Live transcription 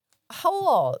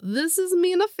Hello, this is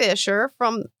Mina Fisher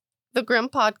from the Grim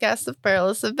Podcast of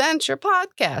Perilous Adventure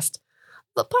podcast.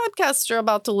 The podcast you're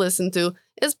about to listen to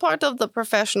is part of the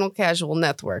Professional Casual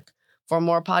Network. For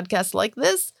more podcasts like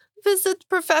this, visit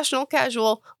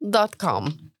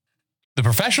professionalcasual.com. The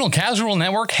Professional Casual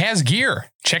Network has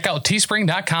gear. Check out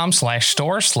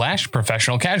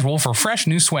teespring.com/store/professionalcasual for fresh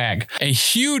new swag. A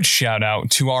huge shout out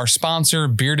to our sponsor,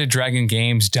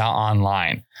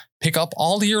 beardeddragongames.online. Pick up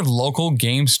all your local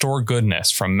game store goodness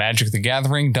from Magic the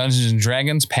Gathering, Dungeons &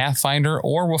 Dragons, Pathfinder,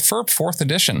 or WFRP 4th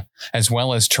Edition, as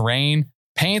well as terrain,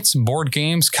 paints, board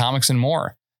games, comics, and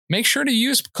more. Make sure to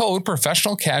use code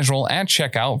Professional Casual at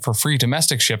checkout for free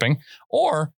domestic shipping,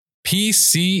 or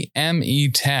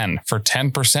PCME10 for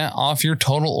 10% off your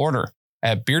total order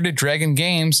at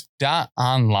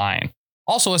beardeddragongames.online.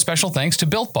 Also, a special thanks to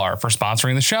Built Bar for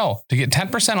sponsoring the show. To get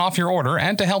 10% off your order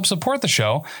and to help support the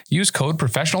show, use code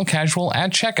Professional Casual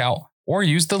at checkout or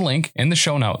use the link in the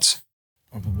show notes.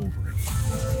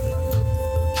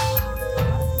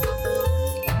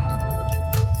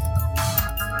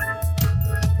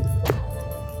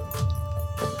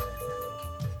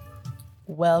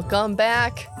 Welcome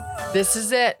back. This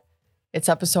is it. It's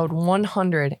episode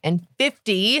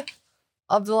 150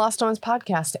 of the Lost Omens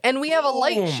podcast. And we have a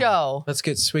light show Let's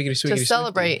get swiggity to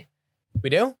celebrate. We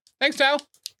do? Thanks, Joe.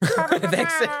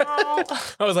 Thanks.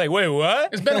 I was like, wait,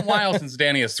 what? It's been a while since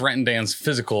Danny has threatened Dan's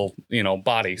physical,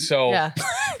 body. So Yeah.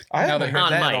 I haven't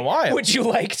heard that in a while. Would you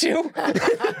like to?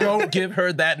 Don't give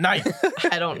her that knife.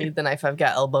 I don't need the knife. I've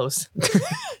got elbows.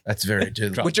 That's very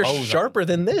true. Which are sharper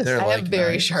than this. They're I like have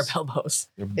very knives. sharp elbows.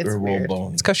 They're It's roll weird.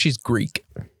 bone. It's because she's Greek.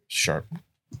 Sharp.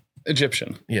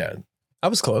 Egyptian. Yeah. I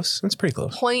was close. That's pretty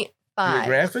close. 0.5.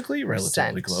 Geographically,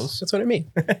 relatively close. That's what I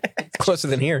mean. It's closer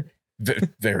than here.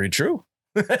 Very true.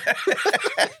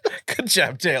 Good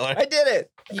job, Taylor. I did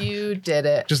it. You did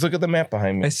it. Just look at the map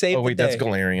behind me. I saved Oh, wait, the that's day.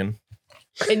 Galarian.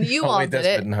 And you Oh, all wait, did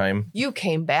that's it. Middenheim. You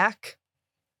came back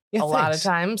Yeah, a lot of thanks.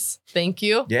 times. Thank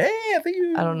you. Yeah, thank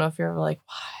you. I don't know if you're ever like,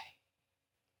 why?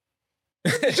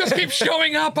 It just keeps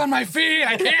showing up on my feed.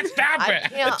 I can't stop I it.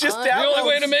 can't. Just The only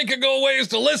way to make it go away is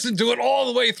to listen to it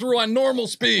all the way through on normal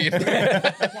speed.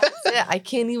 That's it. I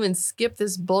can't even skip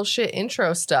this bullshit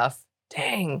intro stuff.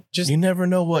 Dang. You never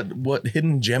know what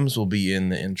hidden gems will be in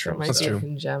the intro. That might That's be a true.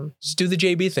 hidden gem. Just do the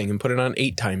JB thing and put it on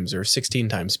 8 times or 16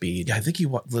 times speed. Yeah, I think he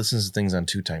listens to things on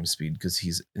 2 times speed because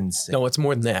he's insane. No, it's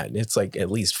more than that. It's like at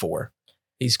least 4.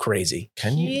 He's crazy.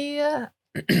 Can you? Yeah.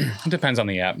 It depends on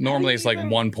the app. Normally it's like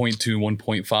 1.2,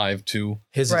 1.5, 2.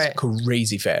 His Right. is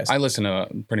crazy fast. I listen to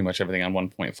pretty much everything on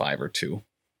 1.5 or 2,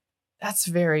 That's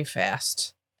very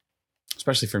fast.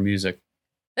 especially for music.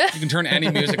 You can turn any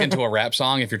music into a rap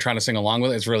song if you're trying to sing along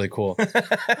with it. It's really cool.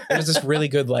 There's this really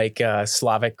good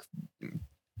Slavic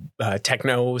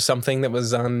techno something that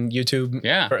was on YouTube.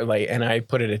 Yeah. And I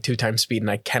put it at 2 times speed and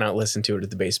I cannot listen to it at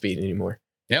the base speed anymore.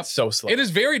 Yep. It's so slow. It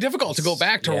is very difficult to go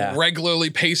back to Yeah. regularly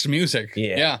paced music.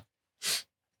 Yeah.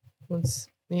 It's,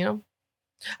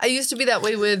 I used to be that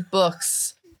way with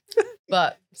books.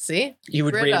 But see, You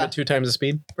would read Britta. them at 2 times the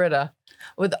speed? Britta,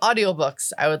 with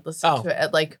audiobooks, I would listen Oh. to it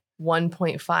at like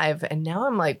 1.5. And now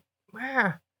I'm like,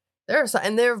 there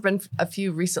have been a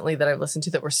few recently that I've listened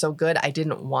to that were so good, I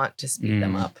didn't want to speed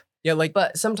them up. Yeah,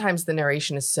 But sometimes the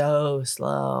narration is so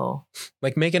slow.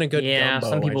 like making a good gumbo,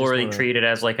 some people I just really wanna treat it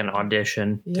as like an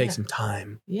audition. Yeah. take some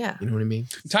time. Yeah. You know what I mean?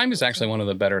 Time is actually one of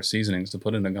the better seasonings to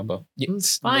put in a gumbo. Yeah, Mm,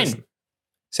 it's- fine. listen,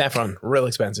 saffron, real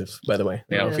expensive, by the way.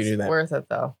 I don't know if you It's do that. worth it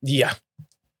though. Yeah.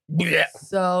 Yeah.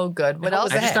 So good. What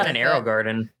else? I just got an is arrow it?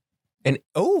 garden. And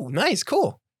nice,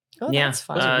 cool. Oh, Yeah. that's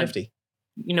fun. Those are Uh, nifty.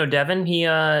 You know, Devin, he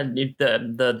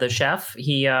the chef,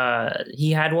 he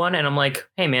had one, and I'm like,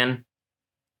 hey man,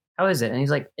 how is it? And he's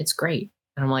like, it's great.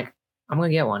 And I'm like, I'm gonna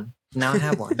get one. Now I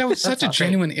have one. That was such a That's great.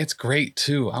 genuine, it's great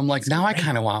too. I'm like, now I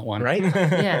kind of want one. Right?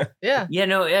 Yeah. Yeah. Yeah,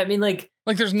 no, I mean, like,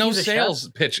 Like there's no He's a sales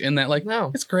pitch in that. Like,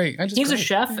 No. it's great. he's a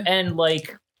chef, and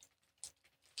like,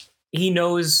 he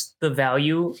knows the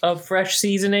value of fresh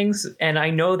seasonings, and I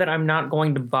know that I'm not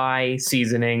going to buy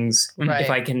seasonings Right. if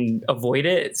I can avoid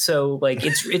it. So like,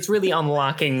 it's really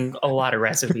unlocking a lot of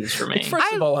recipes for me.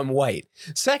 First of all, I'm white.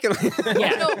 Secondly,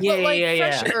 Yeah. No, but like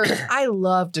fresh herbs, I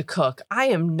love to cook. I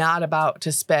am not about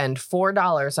to spend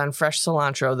 $4 on fresh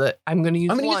cilantro that I'm going to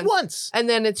use I'm going to use once. once. And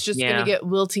then it's just going Yeah. to get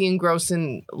wilty and gross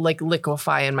and like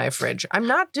liquefy in my fridge. I'm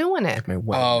not doing it. My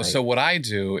white Oh, knight. so what I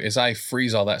do is I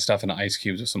freeze all that stuff in ice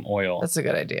cubes with some oil. That's a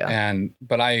good idea.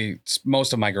 But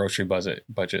most of my grocery budget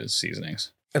is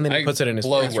seasonings. And then he I puts it in his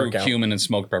blow food through workout. cumin and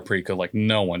smoked paprika like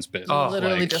no one's business. Oh,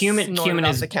 Literally Like, just cumin snort it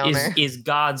off the counter. is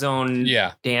God's own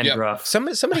yeah. dandruff.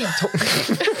 Somebody told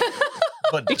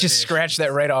But He just scratched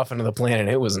that right off into the planet.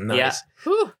 It was nice. Yeah.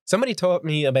 Whew. Somebody taught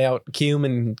me about cume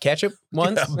and ketchup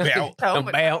once. About. Tell me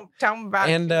about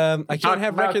And I Talk can't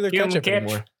have about regular cume ketchup ketchup.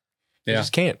 anymore. Yeah. I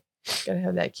just can't. gotta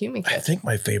have that cumin I ketchup. think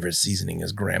my favorite seasoning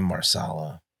is Gram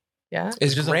Marsala. Yeah,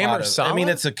 Is There's a Graham lot or of- Sala? I mean,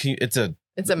 it's a it's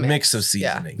a mix of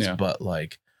Yeah. seasonings, Yeah. but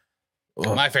like,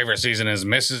 ugh. My favorite season is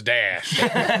Mrs. Dash.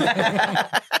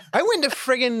 I went to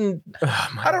friggin'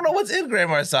 I don't know what's in Gram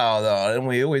Marsala though, and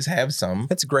we always have some.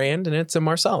 It's grand and it's a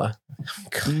Marsala.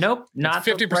 Nope, not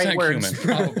 50% the right words.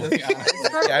 cumin, probably. Yeah,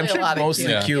 I'm Probably sure a lot it's of mostly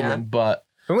cumin, cumin, but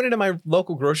I went into my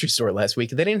local grocery store last week.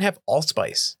 They didn't have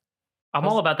allspice. I'm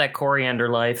all about that coriander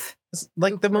life. It's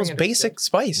like the most Coriander basic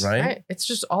spice. right? Right? It's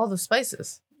just all the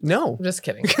spices. No. I'm just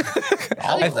kidding. I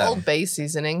All like of them. Old Bay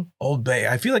seasoning. Old Bay.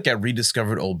 I feel like I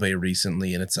rediscovered Old Bay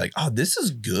recently, and it's like, oh, this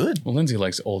is good. Well, Lindsay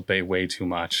likes Old Bay way too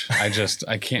much. I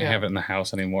can't Yeah. have it in the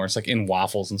house anymore. It's like in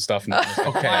waffles and stuff. And I'm just like,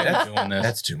 Okay, why am I that's- doing this?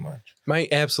 That's too much. My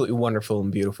absolutely wonderful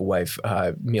and beautiful wife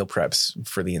meal preps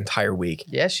for the entire week,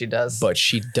 Yes, she does. but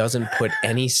she doesn't put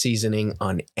any seasoning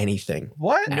on anything.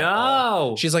 What?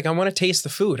 No. She's like, I want to taste the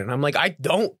food. And I'm like, I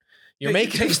don't. You're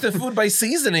making taste the food by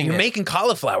seasoning. You're it. making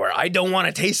cauliflower. I don't want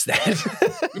to taste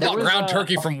that. We bought was, ground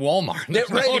turkey from Walmart. Yeah,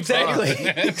 right, No exactly.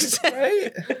 difference.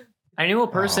 right? I knew a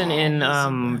person in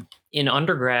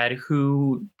undergrad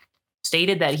who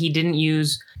stated that he didn't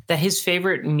use that his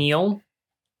favorite meal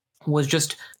was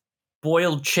just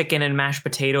boiled chicken and mashed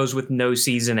potatoes with no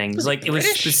seasonings. Like it was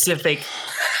British? specific.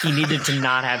 He needed to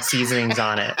not have seasonings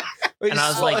on it. And I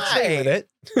was like, okay with it.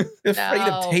 Afraid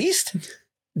No. of taste?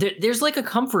 There's like a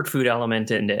comfort food element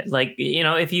in it. Like, you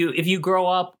know, if you grow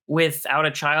up without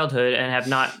a childhood and have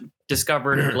not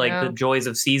discovered like Yeah. the joys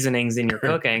of seasonings in your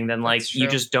cooking, then like That's you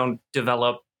true. just don't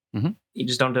develop Mhm. you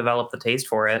just don't develop the taste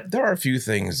for it. There are a few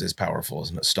things as powerful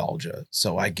as nostalgia,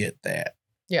 so I get that.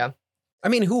 I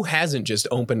mean, who hasn't just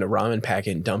opened a ramen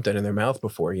packet and dumped it in their mouth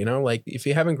before? You know, like if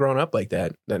you haven't grown up like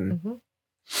that, then Mhm.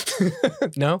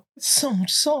 no. So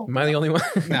much salt. Am I the only one?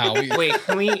 No, we, Wait,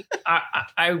 can we?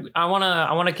 I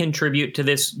wanna contribute to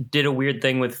this. Did a weird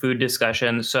thing with food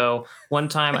discussion. So one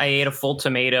time I ate a full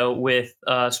tomato with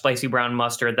spicy brown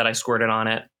mustard that I squirted on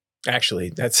it. Actually,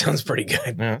 that sounds pretty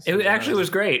good. Yeah. It actually was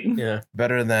great. Yeah.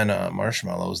 Better than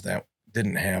marshmallows that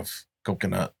didn't have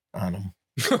coconut on them.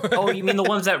 Oh, you mean the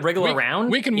ones that wriggle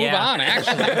around? we can move Yeah. on,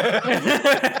 actually.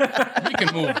 We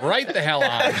can move right the hell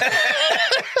on.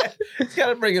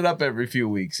 Gotta bring it up every few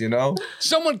weeks, you know?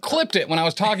 Someone clipped it when I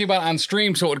was talking about it on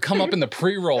stream, so it would come up in the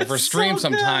pre-roll for It's stream so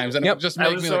good. sometimes, and it Yep. would just I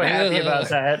make was me so like, happy "Ugh." about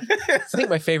that. I think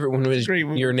my favorite one was Great.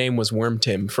 your name was Worm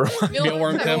Tim for a while.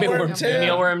 Mealworm Tim. Mealworm Tim.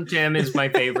 Mealworm Tim is my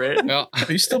favorite. Well,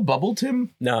 Are you still Bubble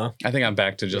Tim? No, I think I'm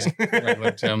back to just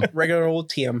regular Tim. regular old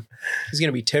Tim. He's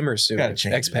gonna be Timmer soon. Gotta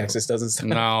change X Paxis doesn't stop.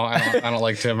 No, I don't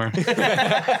like Timmer.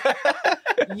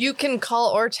 You can call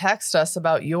or text us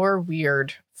about your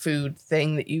weird food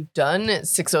thing that you've done at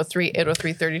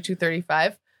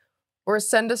 603-803-3235 or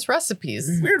send us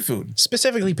recipes Weird food.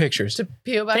 Specifically pictures. to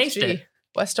P.O. Box Taste G, it.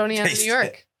 Westonia, Taste New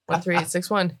York,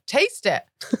 13861. Taste it.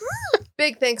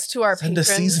 Big thanks to our Send us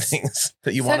patrons. seasonings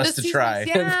that you Send want us us to seasonings, try.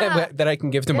 yeah. that I can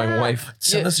give to my Yeah. wife.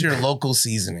 Send Yeah. us your local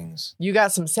seasonings. You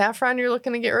got some saffron you're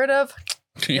looking to get rid of?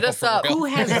 Hit us up. Who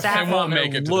has I won't saffron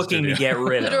make they're it to the looking to studio. get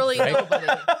rid of? Literally Right? nobody.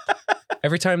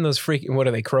 Every time those freaking, what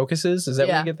are they, crocuses? Is that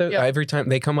Yeah, where you get those? yeah. Every time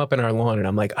they come up in our lawn and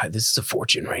I'm like, this is a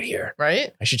fortune right here.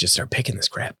 Right? I should just start picking this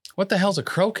crap. What the hell's a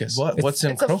crocus? What's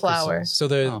in it's a crocuses? flower. So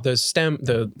the Oh. the stem,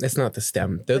 it's not the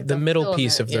stem. Like The the middle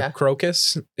piece of filament, the yeah.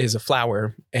 crocus is a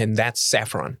flower, and that's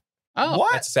saffron. Oh,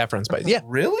 What? That's saffron spice. Yeah.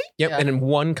 Really? Yep. Yeah. And then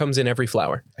one comes in every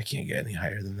flower. I can't get any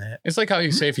higher than that. it's like how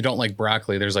you say if you don't like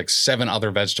broccoli, there's like 7 other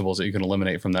vegetables that you can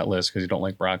eliminate from that list because you don't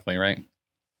like broccoli, right?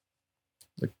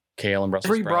 Like kale and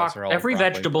Brussels sprouts are all Every broccoli,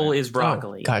 vegetable right? is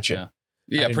broccoli. Oh, gotcha. Yeah. I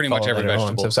Yeah, didn't pretty much follow every that at all.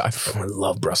 I'm vegetable. so sorry. I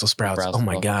love Brussels sprouts. Brussels Oh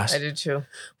my sprouts. gosh. I do too.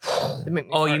 They make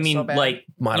me Oh, you fart mean so bad. like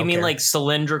I you don't mean care. like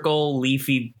cylindrical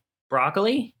leafy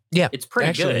broccoli? Yeah, It's pretty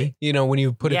actually, you know, when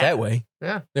you put it Yeah. that way,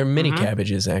 Yeah. they're mini Mhm.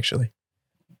 cabbages actually.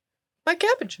 My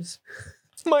cabbages.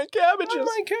 My cabbages.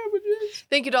 cabbages.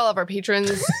 Thank you to all of our patrons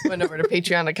who went over to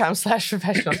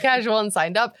patreon.com/professional casual and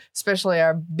signed up, especially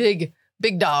our big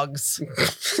dogs.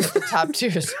 The top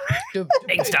tiers. The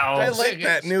Big big dogs. I like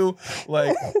that new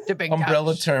like The big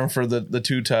umbrella dogs. term for the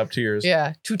 2 top tiers.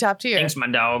 Yeah, 2 top tiers. Thanks, my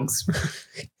dogs.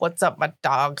 What's up, my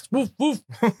dogs? Woof, woof.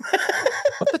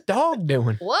 What's the dog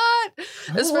doing? What?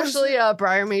 Especially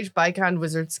Briar Mage, Bicon,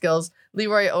 Wizard Skills,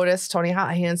 Leroy Otis, Tony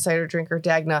Hot Hand, Cider Drinker,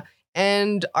 Dagna,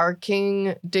 and our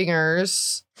King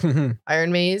Dingers,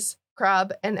 Iron Maze,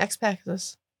 Crab, and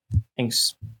X-Paxis.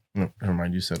 Thanks. No, never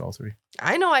mind, you said all 3.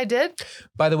 I know I did.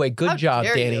 By the way, good How job,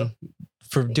 dare Danny. you.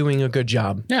 for doing a good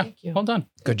job. Yeah, Thank you. well done.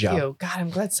 Good Thank job. you. God, I'm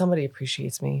glad somebody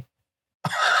appreciates me.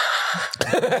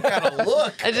 Gotta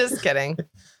look. I'm just kidding.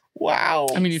 Wow.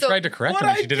 I mean, you So, tried to correct her what'd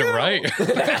and she I did it do? right.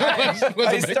 That was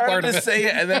I a big started part of to it. say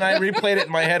it, and then I replayed it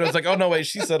in my head. I was like, oh, no, wait,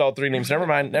 she said all three names. Never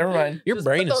mind. Your Just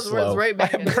brain put is those words slow. right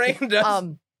back My in. brain does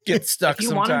get stuck If you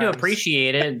sometimes. wanted to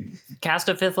appreciate it, cast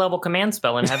a 5th level command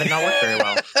spell and have it not work very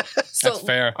well. So, That's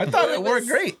fair. I thought it Lily worked was-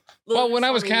 great. Lily Well, when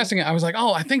I was telling me- casting it, I was like,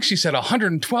 oh, I think she said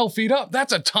 112 feet up.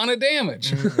 That's a ton of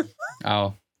damage.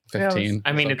 Oh, 15.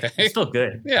 I mean, okay. it's still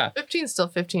good. Yeah. 15 is still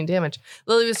 15 damage.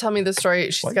 Lily was telling me the story.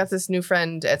 She's What? got this new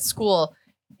friend at school,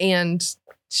 and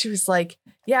she was like,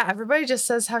 yeah, everybody just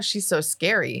says how she's so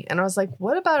scary. And I was like,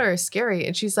 what about her is scary?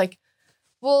 And she's like,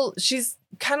 well, she's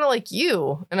kind of like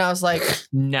you. And I was like,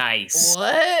 Nice.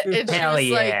 what? And she Hell was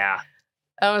like, yeah.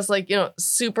 I was like,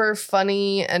 super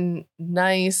funny and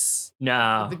nice.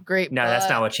 No. The great No, that's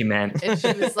butt. not what she meant. And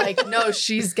she was like, no,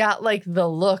 she's got like the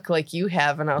look like you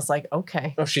have. And I was like,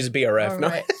 okay. Oh, she's a BRF. All No,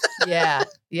 right. Yeah.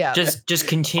 Yeah. Just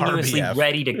continuously RBF.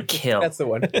 ready to kill. that's the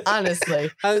one.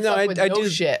 Honestly. No, Fuck with I no do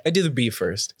shit. I do the B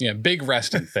first. Yeah, big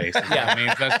resting face. Yeah, I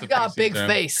mean, that's the You got a PC big term.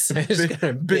 face. I just got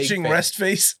a big Bitching face. rest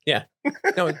face.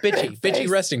 No, it's bitchy. Big Bitchy face.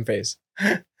 resting face.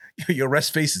 Your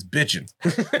rest face is bitching.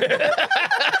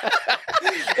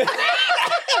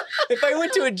 If I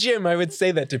went to a gym, I would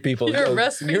say that to people. Your Oh,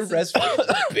 rest face your is- rest face is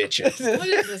bitching. What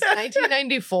is this,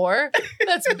 1994?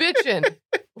 That's bitchin'.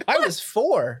 I was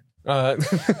 4.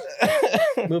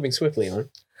 Moving swiftly on.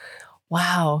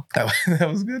 Wow. That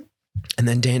was good. And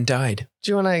then Dan died.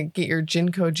 Do you want to get your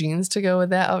Jinko jeans to go with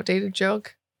that outdated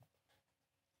joke?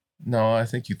 No, I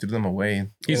think you threw them away.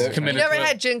 He's Yeah. You committed never to it.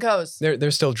 had Jinkos.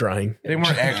 They're still drying. They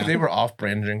weren't actually. They were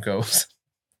off-brand Jinkos.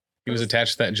 He was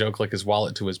attached to that joke like his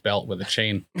wallet to his belt with a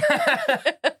chain.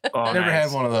 Oh, Never nice.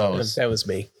 had one of those. That was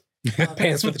me.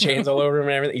 Pants with the chains all over them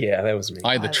and everything. Yeah, that was me.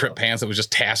 I had the I trip love pants that was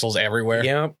just tassels everywhere.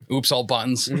 Yep. Oops, all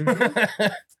buttons.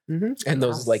 And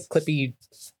those like clippy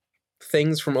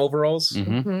things from overalls.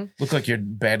 Mhm. Mhm. Look like you're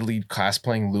badly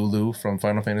cosplaying Lulu from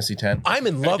Final Fantasy X. I'm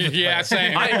in love with Yeah, her.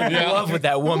 same. I'm in Yeah. love with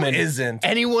that woman. Who isn't?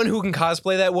 Anyone who can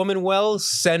cosplay that woman well,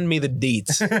 send me the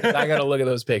deets. I got to look at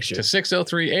those To pictures.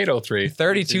 603-803.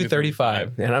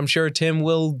 3235. And I'm sure Tim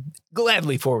will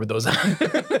gladly forward those on.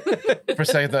 For a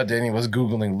second, I thought Danny was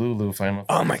Googling Lulu Final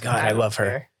Oh my God, I love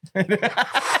her.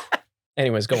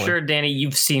 Anyways, go on. Sure, Danny,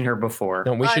 you've seen her before.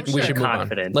 No, we I'm should sure. move on.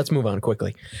 Confident. Let's move on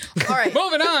quickly. All right.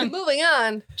 Moving on. Moving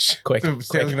on. Quick. Stan's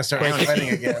going to start fighting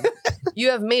again. You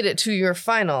have made it to your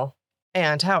final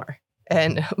Aeon Tower.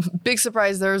 And big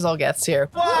surprise, there's Olgeth's here.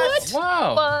 What?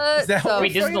 Wow. But Is that so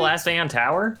Wait, this is the last day on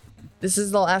tower? this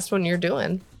is the last one you're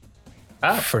doing.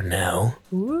 Oh, For now.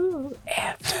 Ooh,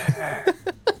 after.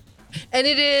 And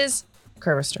it is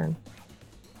Curvis' turn.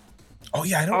 Oh,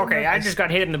 yeah, I don't okay. remember. I just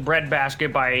got hit in the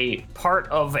breadbasket by part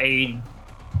of a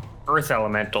earth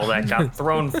elemental that got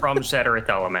thrown from said earth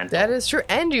elemental. That is true.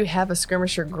 And you have a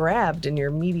skirmisher grabbed in your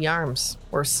meaty arms.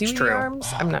 Or seaweedy true. arms?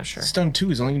 I'm not sure. Stun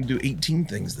 2 is only going to do 18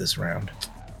 things this round.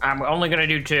 I'm only gonna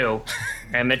do 2,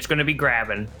 and it's gonna be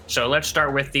grabbing. So let's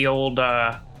start with the old.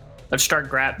 Let's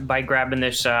start by grabbing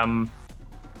this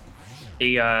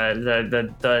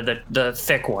the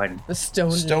thick one, The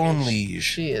stone. Stone Liege.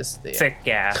 She is the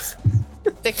Thickgath.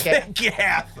 thick cat.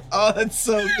 Yeah. Oh, that's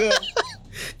so good.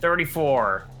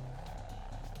 34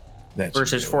 That's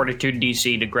versus good. Fortitude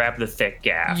DC to grab the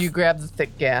Thickgath. You grab the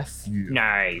thick gaff.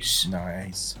 Nice.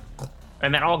 Nice.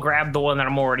 And then I'll grab the one that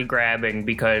I'm already grabbing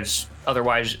because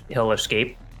otherwise he'll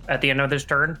escape at the end of this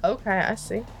turn. Okay, I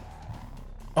see.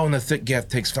 Oh, and the thick gaff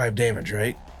takes 5 damage,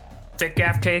 right?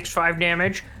 Thickgath takes 5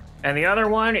 damage, and the other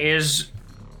one is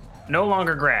no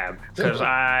longer grabbed because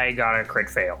I got a crit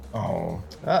fail. Oh,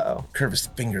 Uh-oh. Curvis'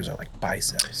 fingers are like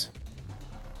biceps.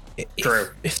 True.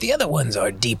 If the other ones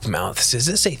are deep mouths, is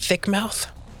this a thick mouth?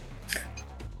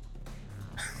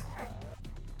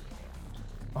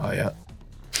 Oh, yeah.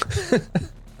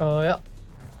 Oh, yeah.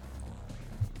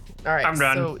 All right. I'm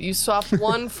done. So you swap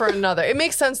one for another. It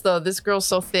makes sense, though. This girl's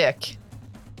so thick.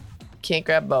 Can't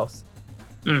grab both.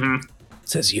 Mm-hmm.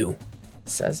 Says you.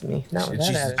 Says me. Not with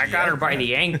Jesus. that attitude. I got her by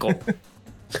the ankle.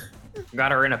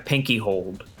 Got her in a pinky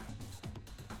hold.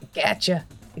 Gotcha.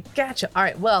 Gotcha. All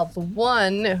right. Well, the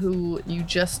one who you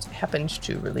just happened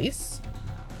to release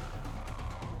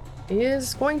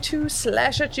is going to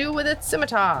slash at you with its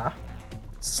scimitar.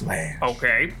 Slash.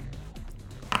 Okay.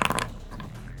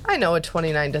 I know a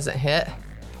 29 doesn't hit.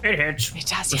 It hits. It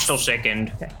does, I'm yes. still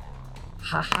sickened.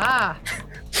 Haha.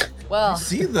 Well,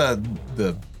 See the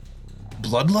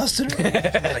bloodlust in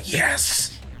her? Like,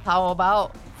 yes. how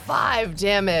about 5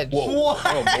 damage?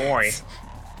 Oh boy.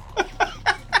 Oh,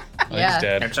 Yeah. he's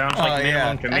dead. That sounds like Oh, minimum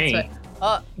yeah. to That's me. right.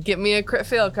 Get me a crit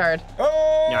fail card.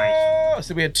 Oh,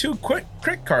 so we had 2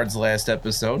 crit cards last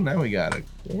episode. Now we got it.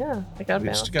 Yeah, I got a We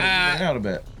balance. just got to even out a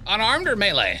bit. Unarmed or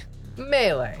melee?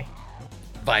 Melee.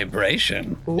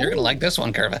 Vibration. Ooh. You're gonna like this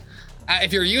one, Curva.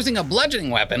 If you're using a bludgeoning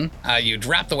weapon, you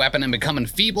drop the weapon and become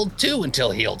enfeebled 2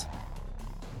 until healed.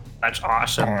 That's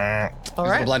awesome. All Use the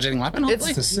right. bludgeoning weapon, hopefully.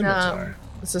 It's a scimitar.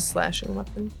 It's a slashing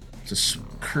weapon. It's a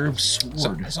curved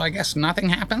sword. So I guess nothing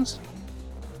happens?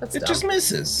 That's It dumb. just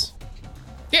misses.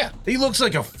 Yeah. He looks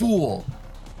like a fool.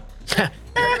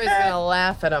 Everybody's gonna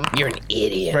laugh at him. You're an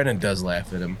idiot. Brennan does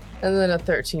laugh at him. And then a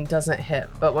 13 doesn't hit.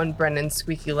 But when Brennan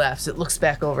squeaky laughs, it looks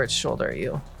back over its shoulder at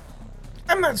you.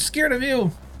 I'm not scared of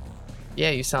you.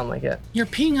 Yeah, you sound like it. You're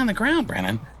peeing on the ground,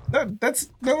 Brennan. No,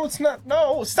 it's not.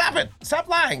 No, stop it. Stop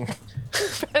lying.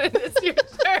 Brennan, it's your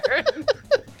turn.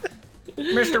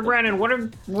 Mr. Brennan,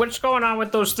 what's going on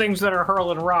with those things that are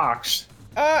hurling rocks?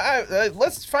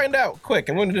 Let's find out quick.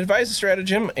 I'm going to devise a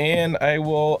stratagem, and I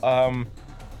will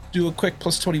do a quick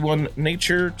plus 21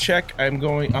 nature check. I'm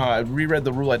going. I reread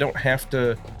the rule. I don't have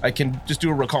to. I can just do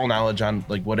a recall knowledge on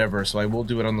like whatever. So I will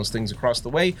do it on those things across the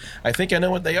way. I think I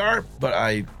know what they are, but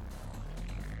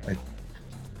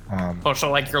So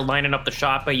like you're lining up the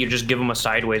shot, but you just give them a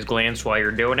sideways glance while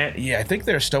you're doing it? yeah, I think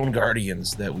they're stone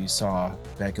guardians that we saw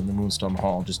back in the Moonstone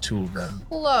Hall. Just 2 of them.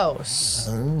 Close.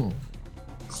 Oh,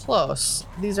 Close.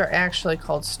 These are actually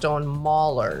called stone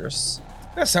maulers.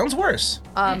 that sounds worse.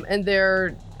 And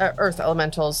they're earth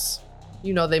elementals.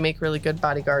 You know, they make really good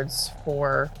bodyguards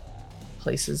for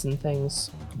places and things.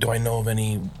 Do I know of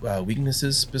any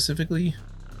weaknesses specifically?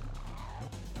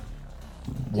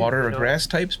 Water or No. grass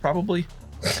types, probably.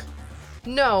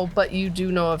 No, but you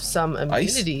do know of some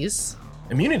immunities.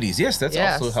 Immunities, yes, that's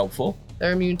Yes. also helpful.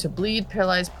 They're immune to bleed,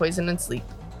 paralyze, poison, and sleep.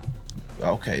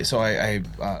 Okay, so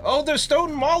they're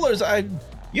stone maulers.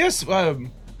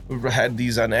 Had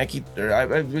these on Aki.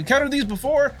 I've encountered these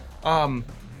before.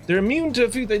 They're immune to a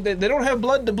few. They don't have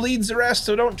blood to bleed the rest,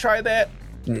 so don't try that.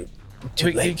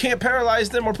 You can't paralyze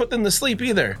them or put them to sleep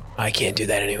either. I can't do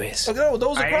that anyways. Look, no,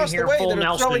 those I didn't across the hear way, full they're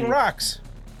Nelson. throwing rocks.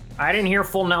 I didn't hear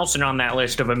full Nelson on that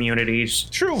list of immunities.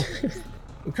 True.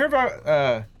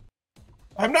 Curva,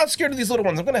 I'm not scared of these little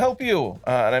ones. I'm gonna help you,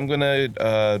 and I'm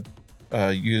gonna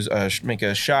make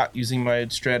a shot using my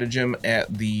stratagem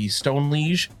at the stone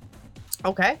liege.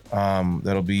 Okay.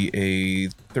 That'll be a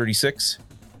 36.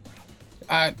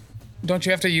 Don't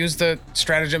you have to use the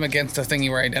stratagem against the thing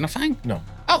you were identifying? No,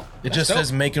 Oh, it just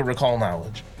says make a recall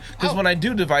knowledge. Because when I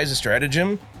do devise a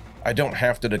stratagem, I don't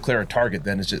have to declare a target.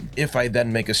 Then it's just if I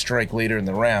then make a strike later in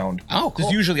the round. Oh, Because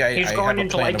cool. usually I He's have going a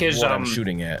into, plan like, of his, what I'm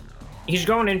shooting at. He's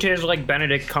going into his like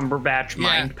Benedict Cumberbatch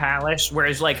mind palace,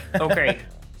 whereas like, okay,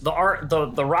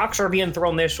 the rocks are being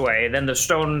thrown this way, then the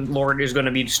stone lord is going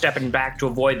to be stepping back to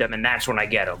avoid them, and that's when I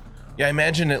get him. Yeah, I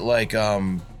imagine it like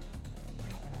Iron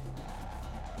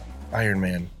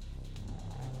Man.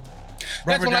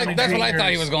 That's what I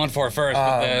thought he was going for first,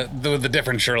 with the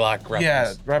different Sherlock reference.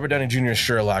 Yeah, Robert Downey Jr.'s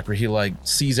Sherlock, where he like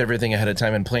sees everything ahead of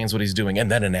time and plans what he's doing, and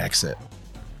then enacts it.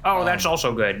 Oh, that's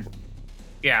also good.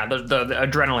 Yeah, the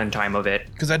adrenaline time of it.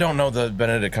 Because I don't know the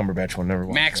Benedict Cumberbatch one. Never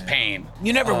watched Max that. Payne.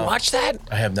 You never watched that?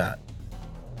 I have not.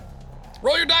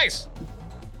 Roll your dice.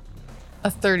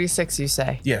 A 36, you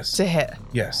say? Yes. To hit.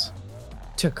 Yes.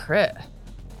 To crit.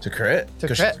 To crit? To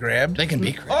Because crit. she's grabbed? They can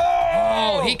be crit. Oh!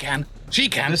 Oh, he can. She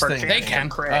can. This thing- They can.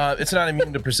 It's not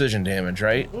immune to precision damage,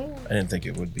 right? I didn't think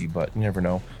it would be, but you never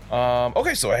know.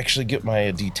 Okay, so I actually get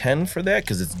my D10 for that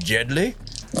because it's deadly.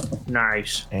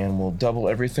 Nice. And we'll double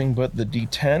everything but the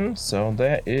D10. So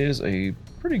that is a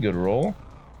pretty good roll.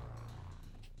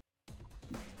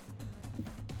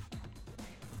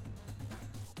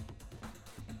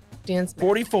 Dance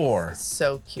 44.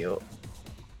 so cute.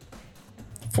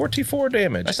 44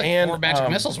 damage. That's like and 4 magic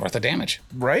missiles worth of damage.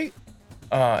 Right?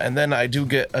 And then I do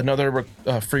get another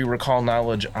free recall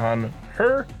knowledge on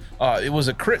her. It was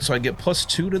a crit, so I get +2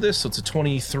 to this, so it's a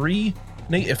 23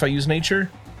 if I use nature,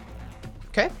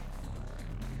 Okay.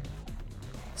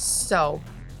 So,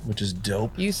 which is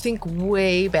dope. you think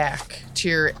way back to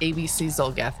your ABC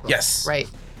Zolgath book. Yes. Right.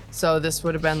 So this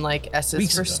would have been like S's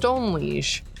Weeks for ago. Stone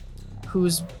Liege,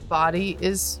 whose body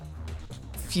is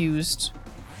fused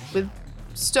with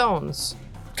stones.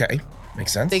 Okay,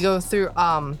 makes sense. They go through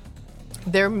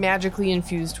they're magically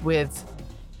infused with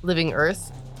living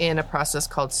earth in a process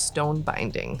called stone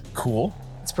binding. Cool.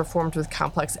 It's performed with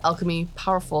complex alchemy,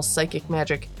 powerful psychic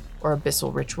magic, or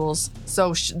abyssal rituals.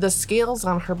 So the scales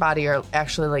on her body are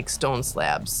actually like stone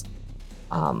slabs.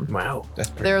 Wow. That's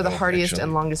pretty They're the dope, hardiest actually.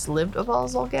 and longest lived of all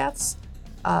Zolgaths.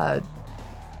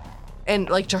 And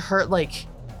like to her, like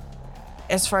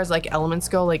as far as like elements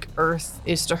go, like earth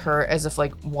is to her as if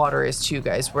like water is to you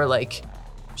guys, where like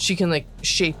she can like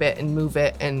shape it and move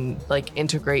it and like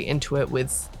integrate into it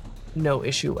with no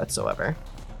issue whatsoever.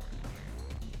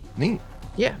 Neat.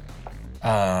 Yeah.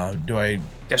 Do I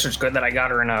Guess it's good that I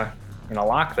got her in a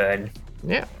lock bed.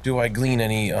 Yeah. do I glean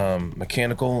any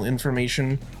mechanical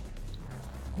information,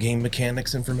 game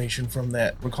mechanics information from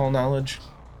that recall knowledge?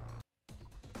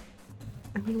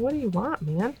 I mean, what do you want,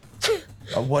 man?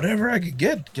 Whatever I could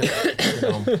get. You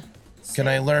know. Can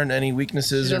I learn any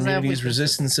weaknesses, She doesn't have immunities, weaknesses.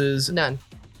 resistances? None.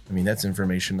 I mean, that's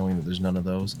information knowing that there's none of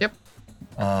those. Yep.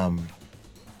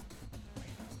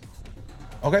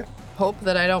 Okay. Hope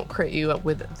that I don't crit you up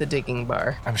with the digging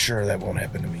bar. I'm sure that won't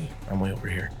happen to me. I'm way over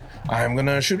here. I'm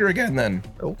gonna shoot her again then.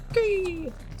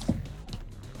 Okay.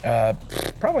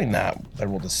 Probably not. I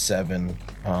rolled a 7.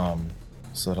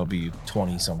 So that'll be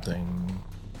 20 something.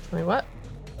 Wait, what?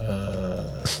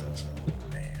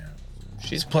 Man.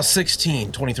 She's plus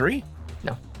 16. 23?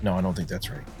 No. No, I don't think that's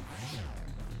right.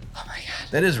 Oh my god.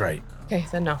 That is right. Okay,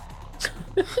 then no.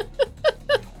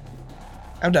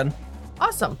 I'm done.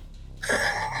 Awesome.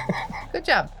 Good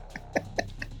job.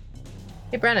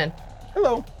 Hey, Brennan.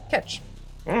 Hello. Catch.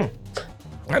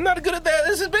 I'm not good at that.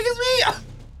 This is as big as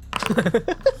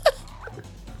me.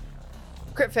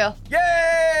 Crit fail.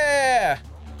 Yeah.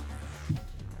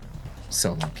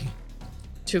 So lucky.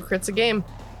 2 crits a game.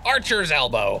 Archer's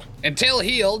Elbow. Until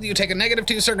healed, you take a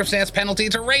 -2 circumstance penalty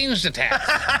to ranged attacks.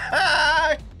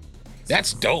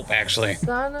 That's dope, actually.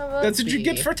 Son of a That's what you bee.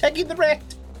 get for taking the rat.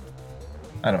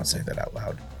 I don't say that out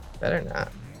loud. Better not.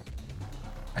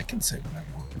 I can say what I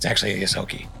want. It's actually a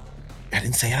Yosoki. I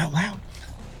didn't say it out loud.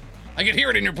 I can hear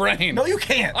it in your brain. No, you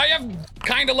can't. I have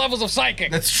kind of levels of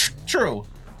psychic. That's true.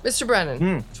 Mr.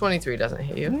 Brennan, 23 doesn't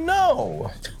hit you.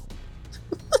 No.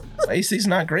 My AC's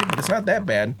not great, but it's not that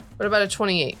bad. What about a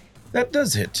 28? That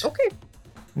does hit. Okay.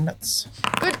 Nuts.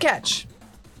 Good catch.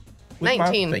 With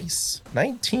 19. My face.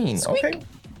 19. Sweet. Okay.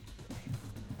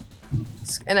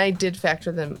 And I did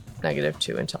factor the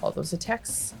 -2 into all those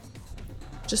attacks.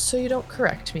 Just so you don't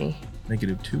correct me.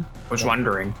 -2. Was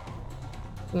wondering.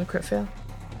 In the crit fail.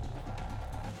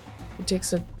 It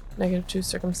takes a -2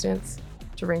 circumstance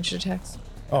to ranged attacks.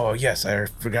 Oh, yes. I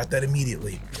forgot that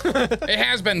immediately. It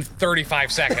has been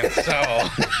 35 seconds, so.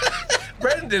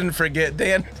 Brendan didn't forget,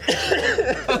 Dan.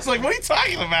 I was like, what are you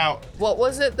talking about? What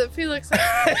was it that Felix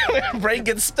had? My brain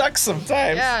gets stuck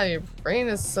sometimes. Yeah, your brain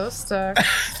is so stuck.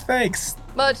 Thanks.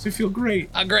 But You feel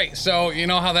great. Great. So, you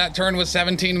know how that turn was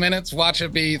 17 minutes? Watch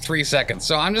it be 3 seconds.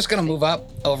 So I'm just going to move up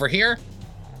over here.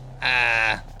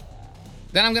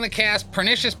 Then I'm going to cast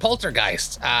Pernicious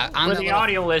Poltergeist. On For that the little-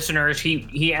 audio listeners,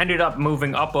 he ended up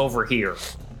moving up over here.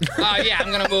 Yeah,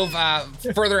 I'm going to move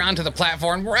further onto the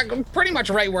platform. Pretty much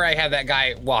right where I had that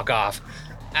guy walk off.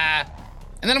 And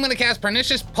then I'm going to cast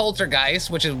Pernicious Poltergeist,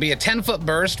 which would be a 10-foot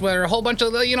burst where a whole bunch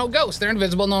of, ghosts. They're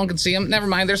invisible. No one can see them. Never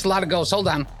mind. There's a lot of ghosts. Hold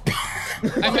on.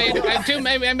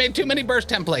 I made too many burst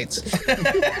templates.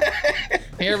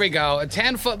 Here we go. A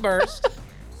 10-foot burst.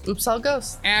 oops, all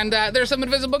ghosts. And there's some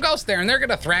invisible ghosts there, and they're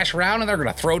gonna thrash around, and they're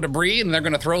gonna throw debris, and they're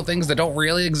gonna throw things that don't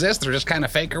really exist. They're just kind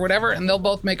of fake or whatever, and they'll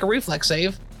both make a reflex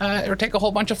save or take a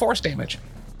whole bunch of force damage.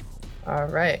 All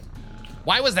right.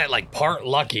 Why was that like part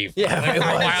lucky? Yeah, it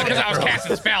was. Because I was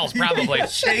casting spells, probably.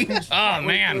 Oh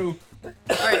man. All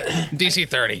right. DC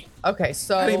 30. Okay,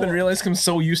 so I didn't even realize I'm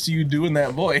so used to you doing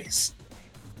that voice.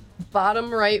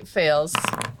 bottom right fails.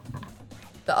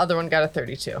 The other one got a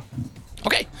 32.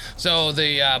 Okay, so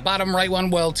the bottom right one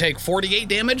will take 48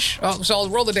 damage. Oh, so I'll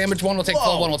roll the damage. One will take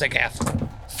full, one will take half.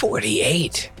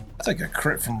 48. That's like a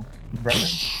crit from Brendan.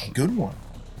 A good one.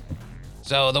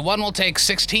 So the one will take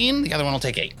 16, the other one will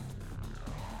take 8.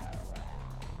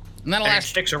 And that'll And it last.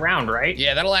 sticks around, right?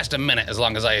 Yeah, that'll last a minute as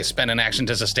long as I spend an action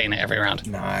to sustain it every round.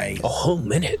 Nice. A whole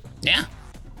minute. Yeah,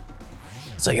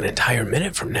 It's like an entire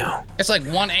minute from now. it's like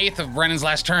 1/8 of Brennan's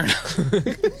last turn.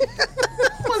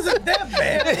 Wasn't that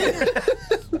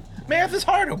bad? Math is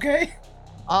hard, okay?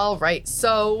 All right,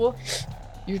 so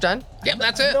you're done? Yep,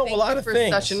 that's it. No, Thank a lot you of for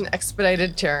things. such an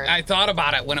expedited turn. I thought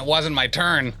about it when it wasn't my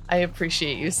turn. I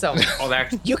appreciate you so much. Oh,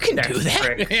 that's You can that's do the that?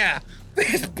 trick. Yeah.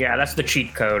 Yeah, that's the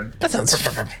cheat code. That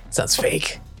sounds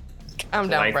fake. I'm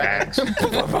down, Life Brennan. hacks.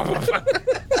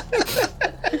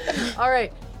 All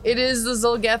right, it is the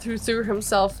Zulgath who threw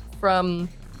himself from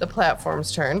the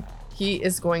platform's turn. He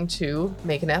is going to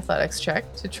make an athletics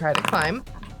check to try to climb.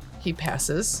 He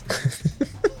passes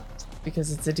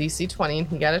because it's a DC 20 and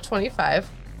he got a 25.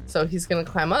 So he's going to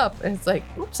climb up and it's like,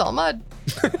 oops, all mud.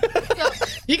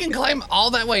 You can climb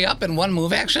all that way up in one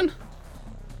move action?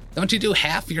 Don't you do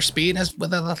half your speed as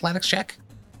with an athletics check?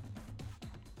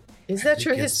 Is that think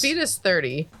true? His it's- speed is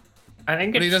 30. I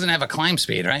think But he doesn't have a climb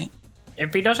speed, right?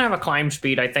 if he doesn't have a climb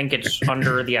speed, I think it's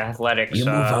under the athletics. You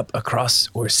move up across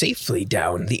or safely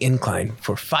down the incline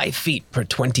for 5 feet per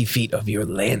 20 feet of your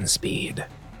land speed.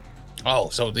 Oh,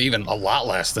 so even a lot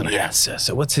less than half. Yes.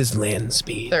 So what's his land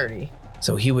speed? 30.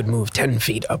 So he would move 10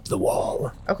 feet up the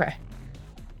wall. Okay.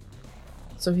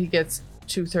 So he gets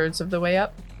 2/3 of the way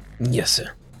up. Yes,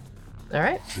 sir. All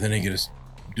right. And then he get us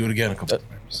do it again a couple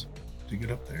times to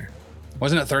get up there.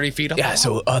 Wasn't it 30 feet up? Yeah, the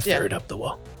so wall? a third up the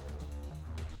wall.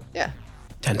 Yeah.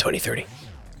 10, 20, 30.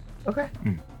 Okay.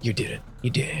 You did it. You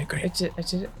did it. I Great. did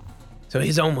it. So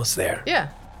he's almost there. Yeah.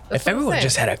 That's If what I'm everyone saying.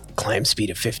 just had a climb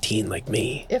speed of 15 like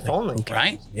me. If only.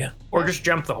 Right? Yeah. Or just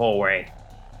jump the whole way.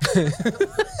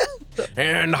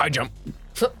 And high jump.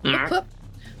 Flip.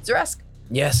 Zaresk,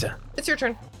 Yes, sir. it's your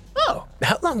turn. Oh,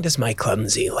 how long does my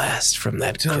clumsy last from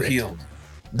that Till crit? healed.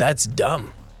 That's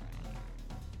dumb.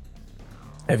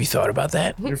 Have you thought about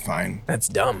that? You're fine. That's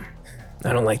dumb.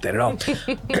 I don't like that at all.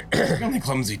 You're only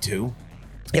clumsy too.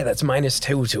 Yeah, that's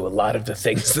 -2 to a lot of the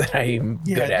things that I'm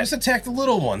Yeah, good at. just attack the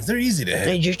little ones. They're easy to hit.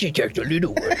 I just attacked a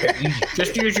little one.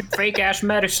 Just use your fake ass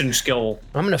medicine skill.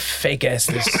 I'm gonna fake ass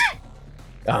this.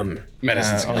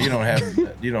 Medicine skill. You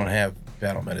don't have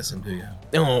battle medicine, do you?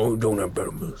 No, don't have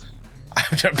better moves.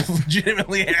 I'm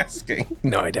legitimately asking.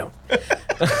 No, I don't.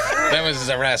 That was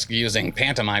Zaresk using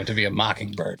pantomime to be a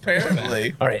mockingbird.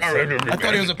 Apparently. All right. So, I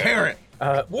thought he was a parrot.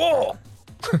 whoa.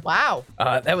 Wow.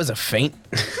 That was a feint.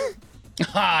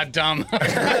 Ah, dumb.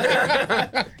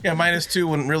 Yeah, -2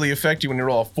 wouldn't really affect you when you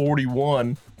roll a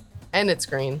 41. And it's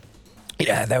green.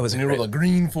 Yeah, that was And a you roll a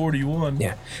green 41.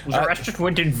 Yeah. The rest just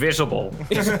went invisible.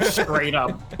 Straight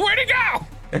up. Where'd he go?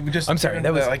 I'm sorry,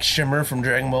 that was- like Shimmer from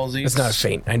Dragon Ball Z. It's not a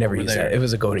feint. I never Over used there. that. It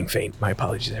was a goading feint. My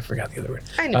apologies. I forgot the other word.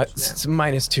 I knew that. It's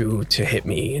 -2 to hit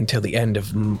me until the end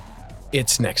of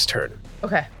its next turn.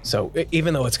 Okay. So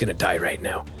even though it's going to die right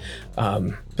now,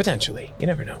 potentially, you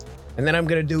never know. And then I'm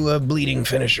going to do a bleeding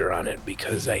finisher on it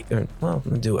because I'm going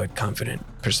to do a confident,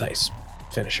 precise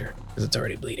finisher because it's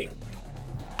already bleeding.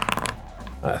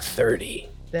 30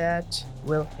 That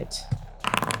will hit.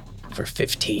 for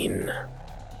 15.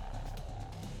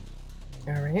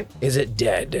 All right. Is it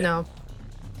dead? No.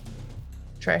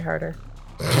 Try harder.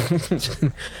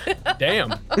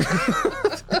 Damn.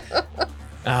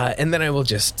 And then I will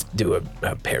just do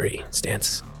a parry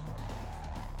stance.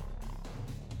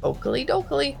 Oakley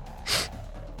dokley.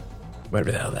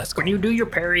 Whatever the hell that's When called. you do your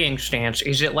parrying stance,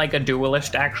 is it like a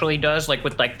duelist actually does, like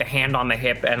with like the hand on the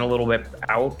hip and a little bit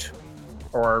out,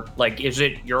 or like is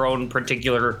it your own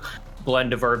particular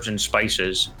blend of herbs and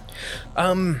spices?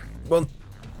 Well,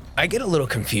 I get a little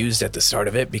confused at the start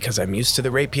of it because I'm used to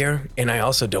the rapier, and I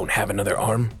also don't have another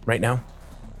arm right now.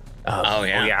 Oh,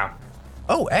 yeah. Oh yeah.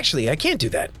 Oh, actually, I can't do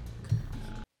that.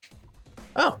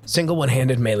 Oh, single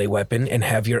one-handed melee weapon and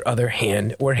have your other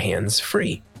hand or hands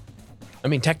free. I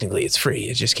mean, technically it's free,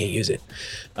 you just can't use it.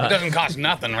 It doesn't cost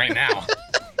nothing right now.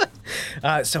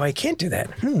 So I can't do that.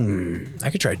 I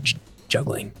could try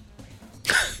juggling.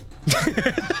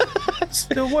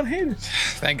 Still one-handed.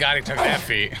 Thank God he took that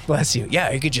feat. Bless you. Yeah,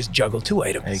 I could just juggle 2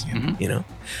 items, you know?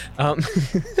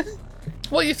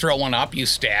 Well, you throw one up, you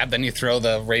stab, then you throw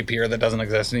the rapier that doesn't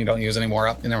exist and you don't use anymore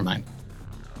up. Never mind.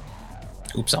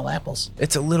 Oops, all apples.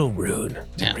 It's a little rude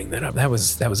to Yeah. bring that up. That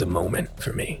was a moment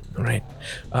for me, all right?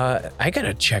 I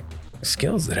gotta check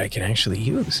skills that I can actually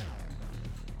use.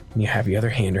 You have your other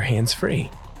hand or hands free.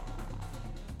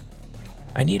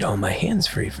 I need all my hands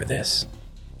free for this.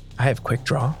 I have quick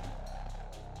draw.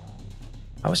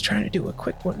 I was trying to do a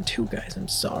quick one too, guys. I'm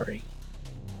sorry.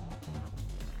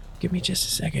 Give me just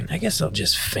a second. I guess I'll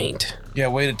just faint. Yeah,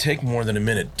 way to take more than a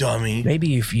minute, dummy.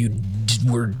 Maybe if you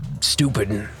were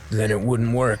stupid, then it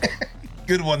wouldn't work.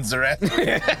 Good one, Zaret.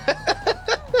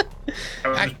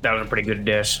 That was a pretty good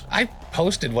diss. I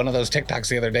posted one of those TikToks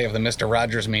the other day of the Mr.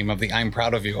 Rogers meme of the I'm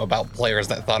proud of you about players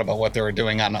that thought about what they were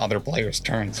doing on other players'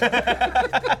 turns.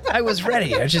 I was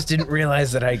ready. I just didn't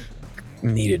realize that I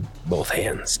needed both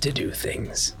hands to do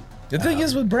things. The thing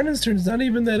is, with Brennan's turn, it's not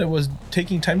even that it was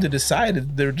taking time to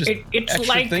decide. There were just It's extra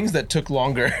like- things that took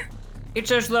longer.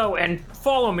 It's as though, and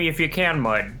follow me if you can,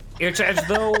 Mud. It's as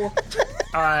though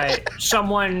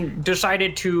someone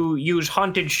decided to use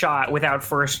hunted shot without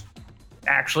first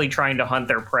actually trying to hunt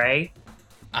their prey,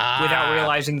 without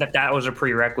realizing that that was a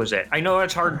prerequisite. I know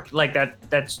it's hard, like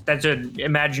that's an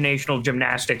imaginational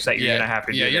gymnastics that you're gonna have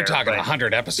to do. Yeah, you're there, talking but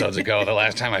 100 episodes ago, the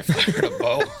last time I fired a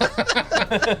bow.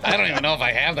 I don't even know if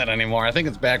I have that anymore. I think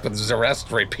it's back with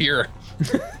Zaresk rapier.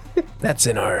 That's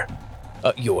in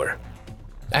your.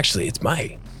 Actually, it's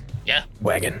my Yeah.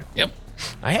 wagon. Yep.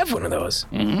 I have one of those.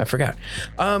 I forgot.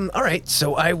 All right,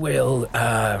 so I will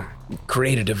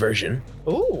create a diversion.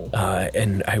 Ooh.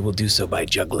 And I will do so by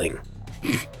juggling.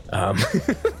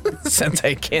 Since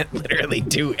I can't literally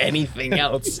do anything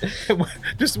else.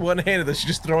 Just one-handed, that's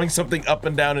just throwing something up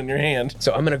and down in your hand.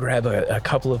 So I'm going to grab a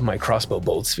couple of my crossbow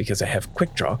bolts because I have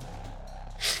quick draw.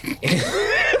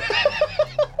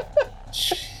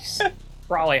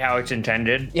 Probably how it's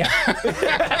intended. Yeah.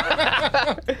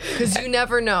 Because you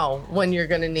never know when you're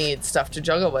going to need stuff to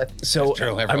juggle with. So That's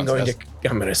true, I'm everyone going says.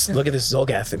 to look at this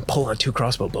Zolgath and pull on 2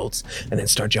 crossbow bolts and then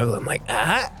start juggling like,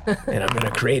 and I'm going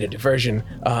to create a diversion,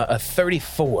 a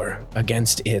 34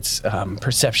 against its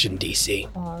perception DC.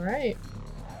 All right.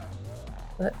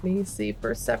 Let me see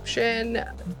perception.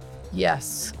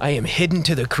 Yes. I am hidden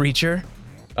to the creature.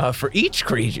 For each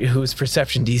creature whose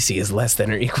perception DC is less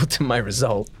than or equal to my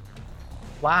result.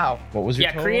 Wow. What was your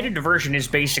Yeah, total? creative diversion is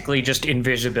basically just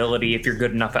invisibility if you're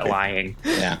good enough at lying.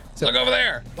 Yeah. Look over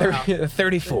there.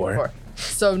 34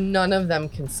 So none of them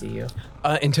can see you.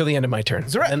 until the end of my turn.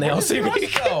 And they all see me.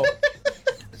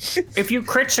 If you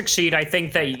crit succeed, I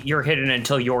think that you're hidden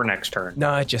until your next turn.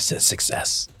 No, it just says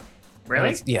success.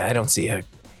 Really? Yeah, I don't see a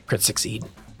crit succeed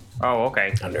Oh,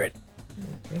 okay. under it.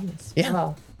 Goodness. Yeah.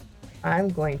 Well, I'm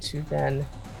going to then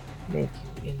make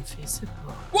you invisible.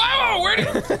 Whoa! Where did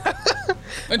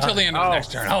Until the end of the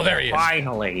next turn. Oh, there he is.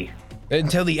 Finally.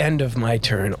 Until the end of my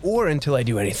turn, or until I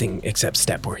do anything except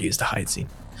step or use the hide scene.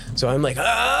 So I'm like,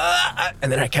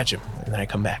 and then I catch him, and then I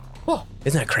come back. Whoa,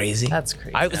 isn't that crazy? That's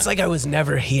crazy. It's like I was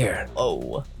never here.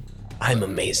 Oh, I'm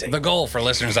amazing. The goal for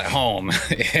listeners at home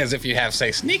is if you have,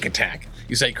 say, sneak attack,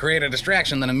 you say create a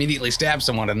distraction, then immediately stab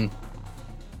someone, and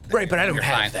Right, but I don't you're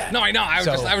have fine. that. No, I know. I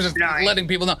was just letting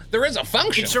people know there is a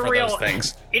function It's a for real those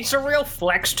things. It's a real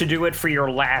flex to do it for your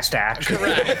last action.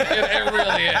 Correct. It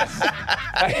really is.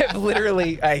 I have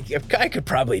literally, I could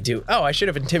probably do, I should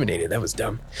have intimidated. That was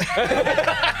dumb.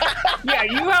 Yeah,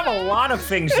 you have a lot of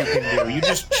things you can do. You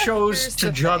just chose Here's to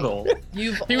the juggle.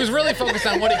 He was really focused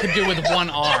on what he could do with one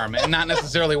arm, and not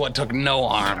necessarily what took no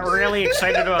I'm arms. really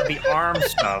excited about the arm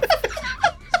stuff.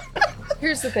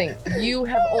 Here's the thing. You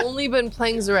have only been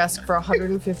playing Zaresk for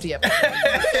 150 episodes.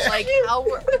 Like, how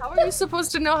are you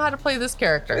supposed to know how to play this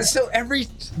character? So every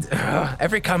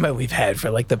combat we've had for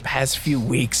like the past few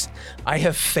weeks, I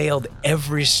have failed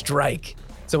every strike.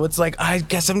 So it's like, I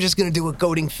guess I'm just going to do a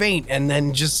goading feint and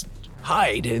then just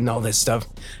hide and all this stuff.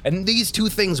 And these 2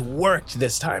 things worked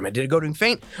this time. I did a goading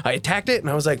feint, I attacked it, and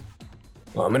I was like,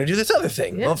 well, I'm going to do this other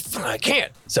thing. Yeah. Well, I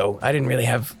can't. So I didn't really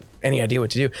have any idea what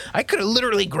to do. I could have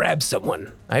literally grabbed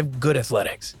someone. I have good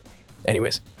athletics.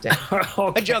 Anyways,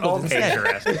 Okay, juggled okay, instead.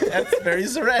 Jurassic. That's very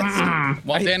Zaresk.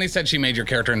 While Danny said she made your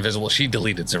character invisible, she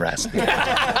deleted Zaresk.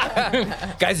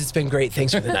 guys, it's been great.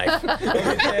 Thanks for the knife.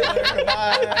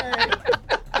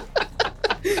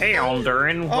 Hey,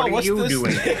 Aldurin, what are you what's this?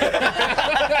 doing?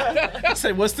 I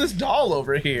say, what's this doll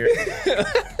over here?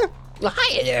 Well,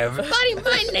 hi there, everybody.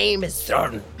 My name is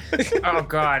Thornton. Oh,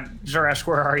 God. Zaresk,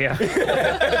 where are you?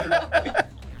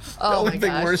 Oh Only my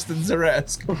thing gosh. worse than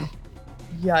Zaresk.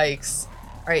 Yikes.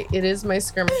 All right, it is my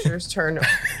skirmisher's turn,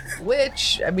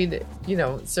 which, I mean, you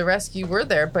know, Zaresk, you were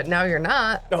there, but now you're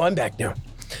not. No, I'm back now.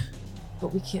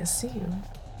 But we can't see you.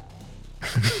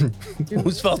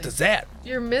 Whose fault is that?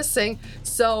 You're missing.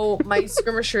 So my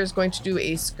skirmisher is going to do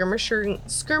a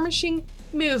skirmishing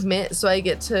movement, so I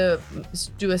get to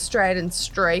do a stride and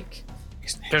strike.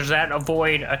 Does that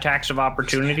avoid attacks of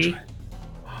opportunity?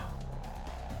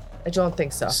 I don't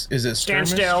think so. Is it Stand skirmish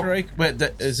still. strike? But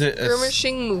is it a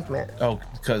Skirmishing movement. Oh,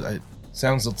 because it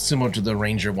sounds similar to the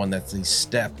ranger one. That's the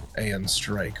step and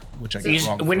strike, which I get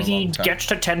wrong for When a he long time. gets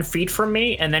to 10 feet from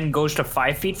me and then goes to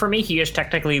 5 feet from me, he is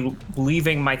technically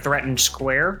leaving my threatened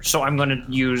square. So I'm going to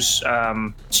use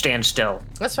stand still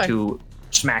That's fine. to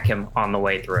smack him on the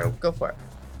way through. Go for it.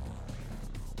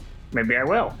 Maybe I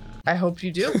will. I hope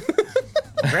you do.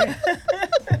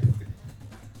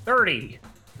 30.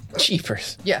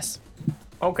 Jeepers. Yes.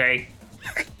 Okay.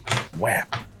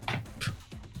 Whap.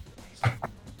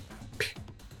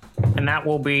 And that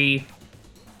will be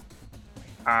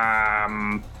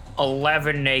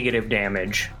 11 negative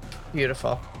damage.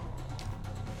 Beautiful.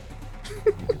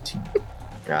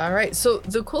 All right. So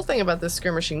the cool thing about this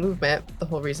skirmishing movement, the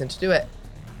whole reason to do it,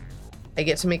 I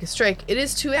get to make a strike. It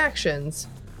is 2 actions,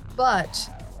 but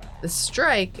the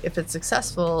strike, if it's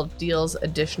successful, deals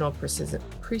additional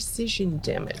precision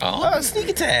damage. Oh, sneak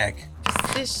attack.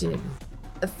 Precision.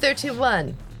 A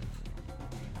 31.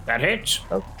 That hits.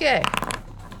 Okay.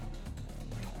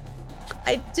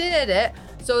 I did it.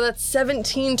 So that's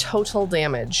 17 total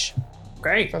damage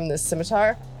Okay. from this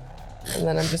scimitar. And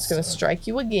then I'm just going to strike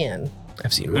you again.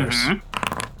 I've seen worse.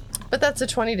 But that's a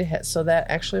 20 to hit, so that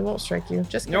actually won't strike you.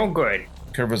 Just kidding. No good.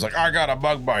 Curva's like, I got a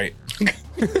bug bite.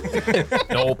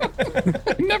 Nope.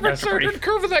 Never That's heard pretty-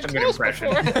 Curva that That's a good close impression.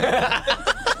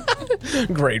 before.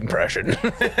 Great impression.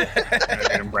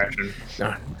 Good impression.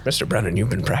 Mr. Brennan, you've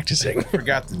been practicing.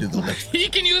 Forgot to do the lip. He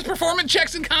can use performance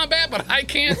checks in combat, but I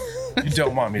can't. You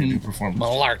don't want me to do performance.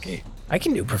 Malarkey. I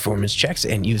can do performance checks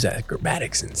and use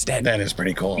acrobatics instead. That is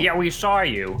pretty cool. Yeah, we saw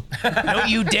you. No,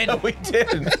 you didn't. We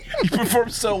didn't. You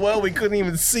performed so well, we couldn't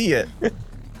even see it.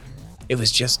 It was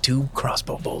just 2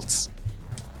 crossbow bolts.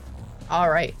 All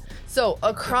right. So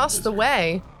across the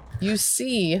way, you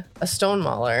see a stone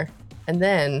mauler, and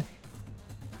then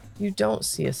you don't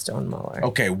see a stone mauler.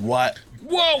 Okay, what?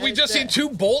 Whoa, we just see 2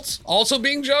 bolts also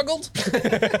being juggled?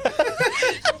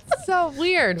 So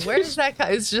weird. Where does that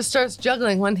come? It just starts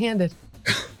juggling one-handed.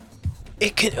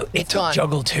 It took gone.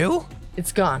 juggle too?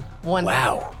 It's gone. One.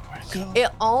 Wow. It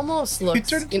almost looks,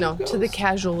 turned into you know, a to the ghost.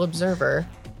 casual observer,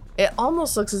 it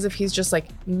almost looks as if he's just like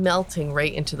melting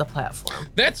right into the platform.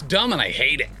 That's dumb and I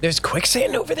hate it. There's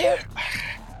quicksand over there?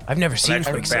 I've never seen that's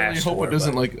quicksand. I bad. hope before, it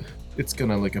doesn't but- like. It's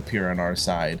gonna like appear on our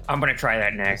side. I'm gonna try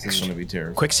that This is next. gonna be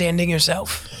terrible. Quicksanding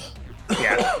yourself?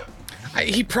 Yeah.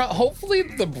 Hopefully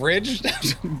the bridge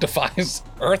defies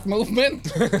earth movement,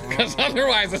 because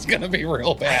otherwise it's gonna be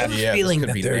real bad. Yeah, Feeling this could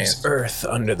that be there's nasty. earth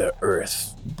under the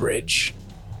earth bridge.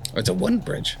 It's a wooden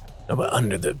bridge. No, but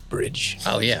under the bridge.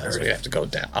 Oh yeah, so we have to go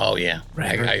down. Oh yeah,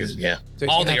 Right. yeah. So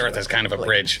All you the have to earth is kind of a like-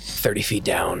 bridge, 30 feet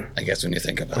down. I guess, when you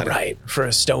think about it. Right. For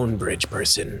a stone bridge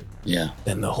person, Yeah.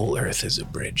 then the whole earth is a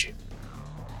bridge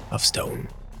of stone.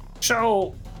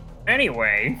 So,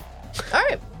 anyway, All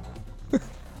right.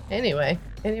 Anyway.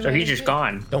 so he's just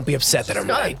gone. Don't be upset that I'm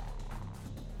Gone. right.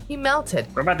 He melted.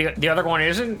 What about the other one?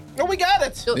 Isn't? Oh, we got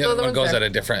it. The The other other one one's goes there. at a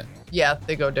different. Yeah,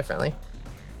 they go differently.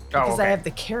 Oh, Because I okay. have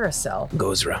the carousel.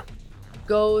 Gozra.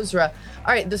 Gozra.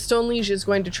 All right, the stone liege is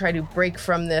going to try to break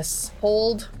from this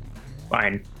hold.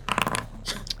 Fine.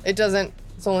 It doesn't.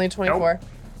 It's only 24.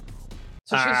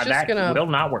 So she's just That gonna. will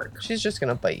not work. She's just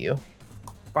gonna bite you.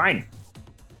 Fine.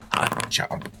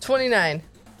 Chomp. 29.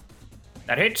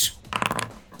 That hits.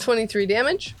 23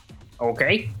 damage.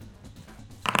 Okay.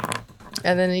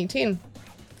 And then 18.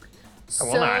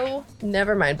 I will So,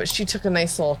 never mind. But she took a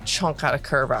nice little chunk out of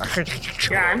Curva.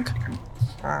 Yeah,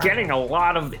 I'm getting a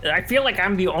lot of. I feel like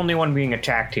I'm the only one being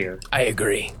attacked here, I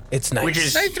agree. It's nice. which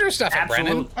is They threw stuff at Brennan.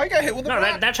 absolute. I got hit with a No,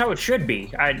 rock. that's how it should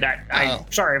be. Oh.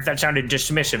 Sorry if that sounded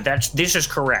dismissive. This is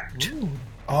correct.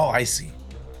 Oh, I see.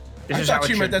 This I is how thought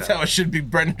it you meant should that's be. how it should be.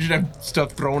 Brendan should have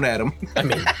stuff thrown at him. I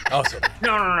mean, also,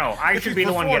 No. I should be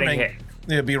the one getting hit.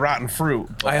 It'd be rotten fruit.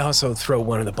 I also throw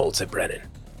one of the bolts at Brennan.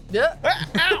 Yeah.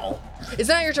 Ow! It's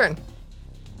not your turn.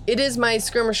 It is my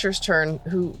skirmisher's turn,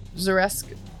 who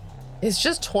Zaresk is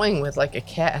just toying with like a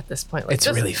cat at this point. Like, It's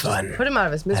just- really just fun. Put him out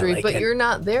of his misery, like but it. you're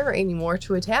not there anymore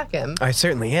to attack him. I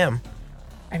certainly am.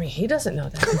 I mean, he doesn't know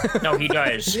that. No, he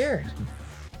does. Weird.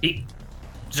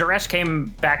 Zaresk came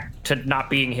back to not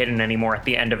being hidden anymore at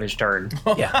the end of his turn.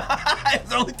 Yeah.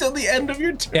 It's only till the end of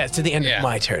your turn. Yeah, it's to the end Yeah. of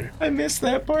my turn. I missed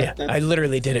that part. Yeah, I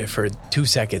literally did it for 2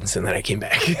 seconds and then I came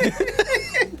back.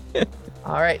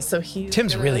 All right, so he's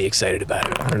Tim's gonna really excited about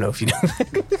it. I don't know if you know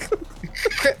that.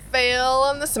 crit fail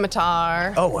on the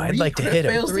scimitar. Oh, I'd like to hit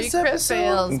him. fails. 3 this crit episode?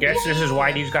 fails. I guess this is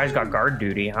why these guys got guard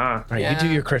duty, huh? All right, Yeah. you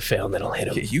do your crit fail and then I'll hit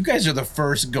him. You guys are the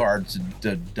first guards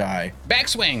to die.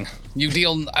 Backswing. You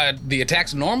deal the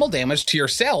attack's normal damage to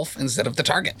yourself instead of the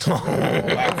target.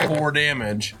 About 4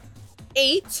 damage.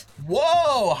 8.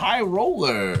 Whoa, high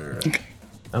roller.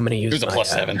 I'm going to use Here's a my,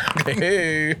 +7.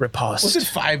 Hey. riposte. Was it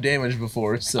 5 damage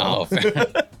before? So Oh, fair.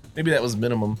 maybe that was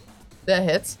minimum. That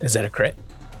hits. Is that a crit?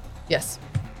 Yes.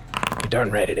 You're darn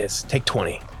right it is. Take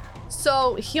 20.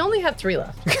 So he only had 3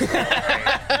 left.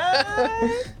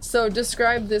 So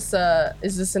describe this.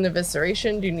 Is this an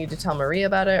evisceration? Do you need to tell Marie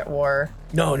about it, or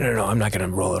No, I'm not going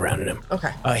to roll around in him.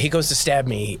 okay? He goes to stab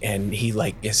me and he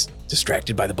like is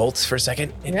distracted by the bolts for a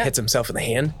second and Yeah. hits himself in the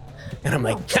hand. And I'm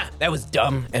like, ha, that was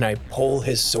dumb. And I pull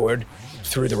his sword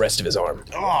through the rest of his arm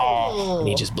Oh, and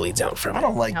he just bleeds out from I it.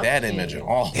 don't like that Okay. image at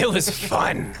all. It was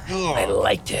fun. I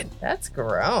liked it. That's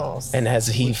gross. And as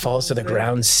he falls to the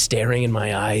ground, staring in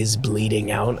my eyes,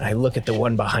 bleeding out, I look at the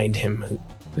one behind him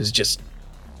who's just,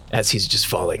 as he's just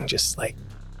falling, just like,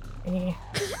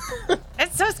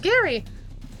 It's so scary.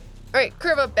 All right,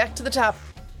 Curva, back to the top.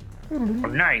 Oh,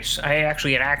 nice. I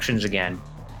actually had actions again.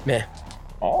 meh.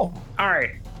 Oh, All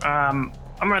right. I'm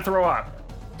gonna throw up.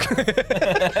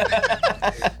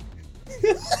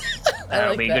 That'll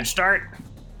like be a that. good start.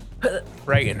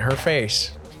 Right in her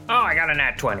face. Oh, I got a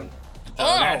nat 20. So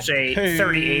Oh, that's a hey.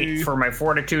 38 for my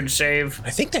fortitude save. I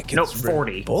think that Nope, gets rid of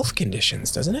 40. both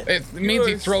conditions, doesn't it? It means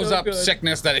he You're throws so up good.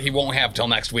 sickness that he won't have till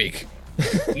next week.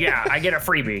 Yeah, Yeah, I get a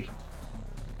freebie.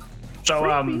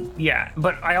 So, yeah,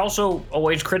 but I also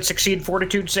always crit succeed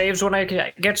fortitude saves when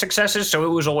I get successes, so it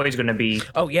was always going to be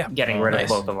getting rid of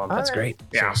both of them. That's great.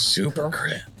 Yeah. Super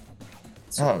crit.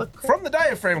 From the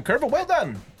diaphragm curve, well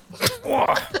done.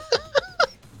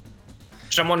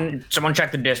 Someone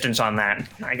check the distance on that.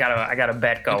 I got a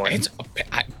bet going.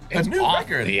 It's new off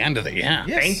record. the end of the Yes.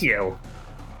 Thank you.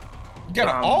 You got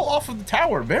it all off of the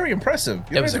tower. Very impressive.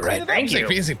 That was it, right? Thank you.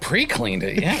 He pre-cleaned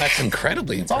it. Yeah, that's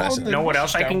incredibly all in impressive. the- Know what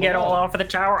else I can get all off of the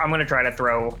tower? I'm gonna try to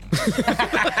throw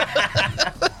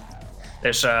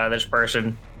this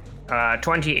person.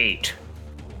 28.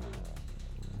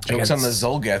 Jokes on the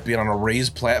Zolgath being on a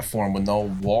raised platform with no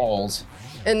walls.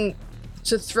 And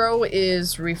to throw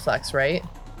is reflex, right?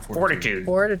 Fortitude.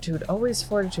 Fortitude, always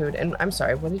fortitude. And I'm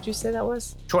sorry, what did you say that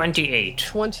was? 28.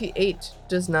 28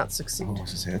 does not succeed. Oh,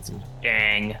 just had some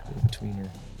Dang. betweener.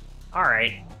 All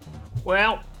right.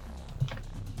 Well,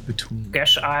 Between.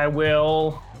 guess I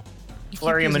will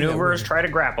flurry of using that maneuvers, word. try to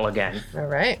grapple again. All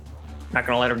right. Not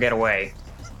gonna let her get away.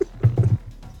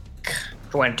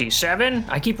 27.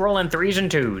 I keep rolling 3s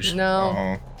and 2s. No.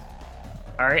 Oh,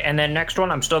 All right, and then next one,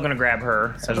 I'm still gonna grab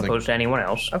her as like- opposed to anyone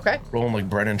else. Okay. rolling like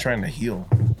Brennan trying to heal.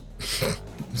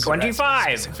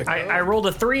 25. I rolled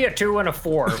a 3, a 2, and a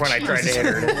 4 when I tried to hit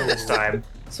her this time.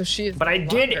 So she is But I no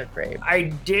did. longer grave. I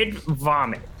did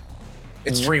vomit.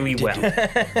 It's really well.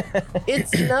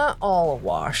 It's not all a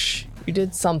wash. You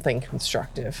did something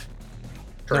constructive.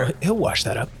 No, he'll wash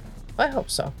that up. I hope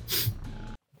so.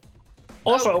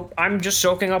 Also, I'm just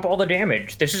soaking up all the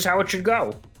damage. This is how it should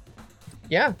go.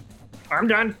 Yeah. I'm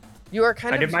done. You are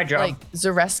kind I of did my job. like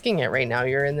Zaresking it right now.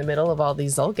 You're in the middle of all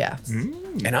these Zolgaths.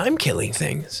 And I'm killing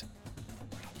things.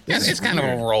 Yeah, it's kind of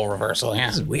a role reversal, yeah.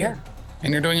 This is weird.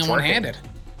 And you're doing it one-handed.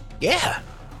 Yeah.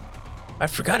 I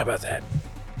forgot about that.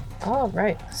 All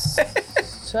right.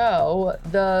 So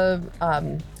the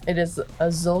it is a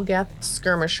Zolgath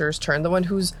skirmisher's turn, the one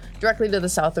who's directly to the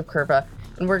south of Curva,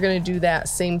 and we're gonna do that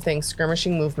same thing,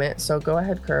 skirmishing movement. So go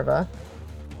ahead, Curva.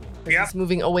 Yep. It's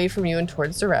moving away from you and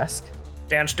towards Zaresk.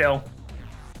 Stand still.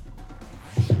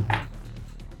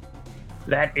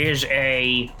 That is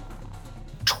a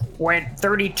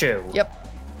 32. Yep.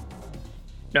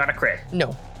 Not a crit.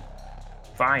 No.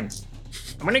 Fine.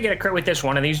 I'm gonna get a crit with this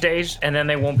one of these days, and then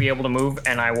they won't be able to move,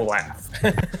 and I will laugh.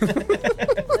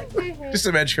 Just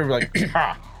imagine her like,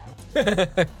 ha.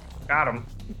 Got him.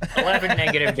 11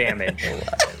 negative damage.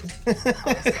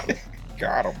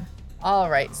 Got him. All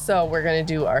right. So we're gonna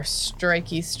do our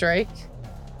strikey strike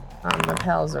on the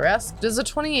pal Zaresk. Does a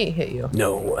 28 hit you?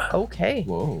 No. Okay.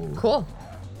 Whoa. Cool.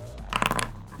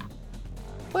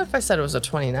 What if I said it was a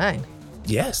 29?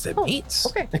 Yes, that meets.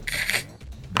 Okay.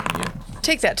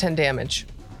 Take that 10 damage.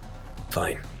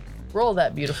 Fine. Roll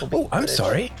that beautiful beat Oh, I'm footage.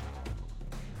 sorry.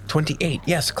 28.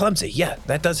 Yes, clumsy. Yeah,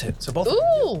 that does hit. So both.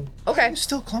 Ooh. Okay. I'm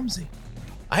still clumsy.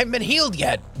 I haven't been healed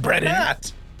yet, Brennan.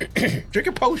 Not. Drink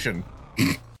a potion.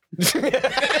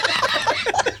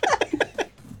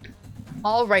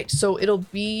 All right. So it'll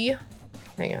be.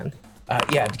 Hang on.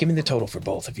 Yeah, give me the total for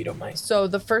both if you don't mind. So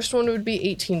the first one would be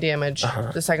 18 damage.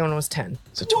 The second one was 10.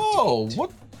 So Whoa,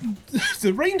 what?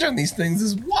 The range on these things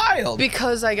is wild.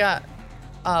 Because I got.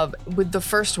 With the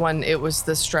first one, it was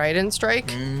the stride and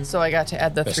strike. So I got to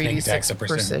add the The sneak attacks 3d6 of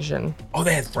precision. precision. Oh,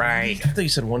 they had three. Right. I thought you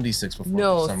said 1d6 before.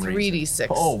 No, for some reason. 3d6.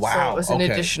 Oh, So wow. it was an Okay.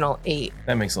 additional 8.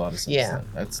 That makes a lot of sense. Yeah. then.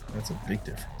 That's a big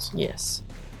difference. Yes.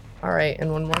 All right.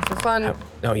 And one more for fun. Oh,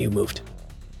 no, you moved.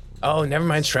 Oh, never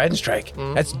mind. Stride and strike.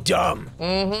 That's dumb.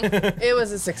 It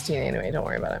was a 16 anyway. Don't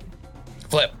worry about it.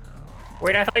 Flip.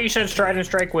 Wait, I thought you said stride and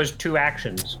strike was 2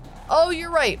 actions. Oh,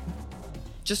 you're right.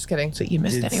 Just kidding. So you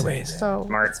missed Did say anyways. So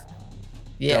Smart.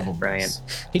 yeah, Double Brilliant.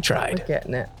 He we're tried.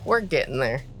 getting it. We're getting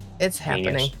there. It's happening.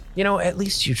 Genius. You know, at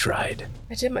least you tried.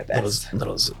 I did my Little, best.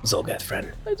 little Zolgath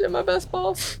friend. I did my best,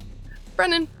 boss.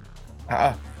 Brennan.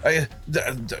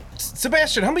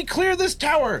 Sebastian, help me clear this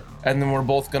tower. And then we're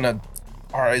both gonna,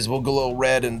 our eyes will glow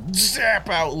red and zap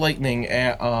out lightning.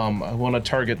 At, I want to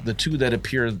target the two that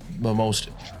appear the most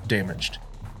damaged.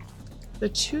 The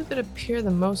two that appear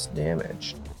the most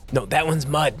damaged. No, that one's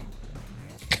mud.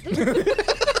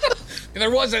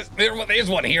 There is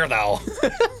one here, though.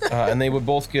 And they would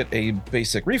both get a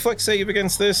basic reflex save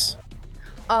against this.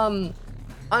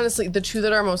 Honestly, the two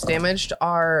that are most damaged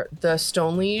are the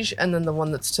Stone Liege and then the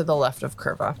one that's to the left of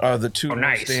Curva. The two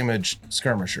nice. most damaged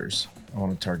skirmishers. I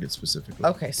want to target specifically.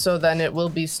 Okay, so then it will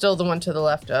be still the one to the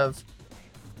left of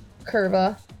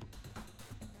Curva.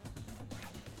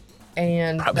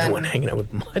 And Probably then the one hanging out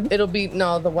with mud. it'll be,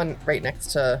 no, the one right next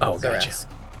to Oh, gotcha. Zaresk.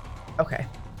 Okay.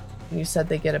 You said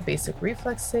they get a basic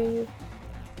reflex save.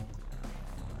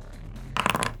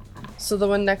 So the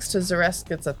one next to Zaresk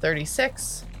gets a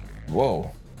 36.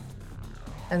 Whoa.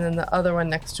 And then the other one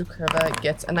next to Curva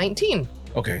gets a 19.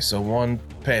 Okay, so one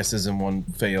passes and one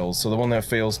fails. So the one that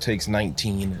fails takes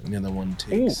 19, and the other one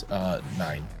takes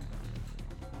 9.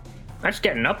 That's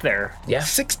getting up there. Yeah.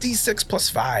 66 plus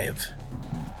 5.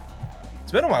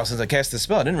 It's been a while since I cast this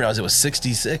spell. I didn't realize it was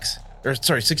 66. Or,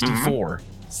 sorry, 64.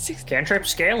 Cantrip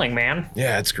scaling, man.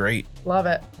 Yeah, it's great. Love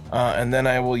it. And then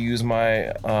I will use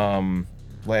my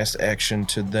last action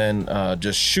to then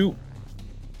just shoot.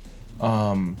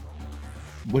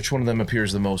 Which one of them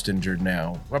appears the most injured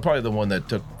now? Well, probably the one that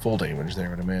took full damage there, I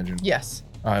would imagine. Yes.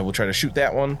 I will try to shoot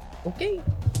that one. Okay.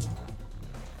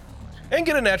 And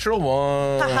get a natural 1.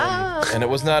 Ha-ha. And it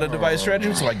was not a device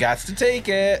stratagem, so I got to take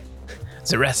it.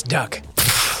 Zaresk, duck.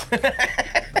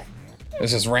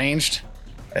 This is ranged.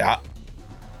 Yeah.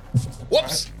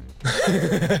 Whoops!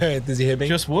 Does he hit me?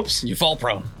 Just whoops. You fall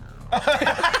prone.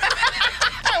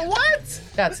 What?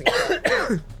 That's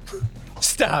it.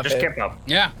 Stop Just it. skip up.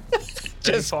 Yeah.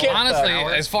 Just fall. skip Honestly,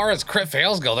 that. as far as crit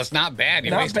fails go, that's not bad.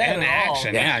 You Not waste bad an at all.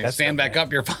 action. Yeah, Yeah, you that's stand not back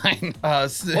up, you're fine. Or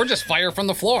Or just fire from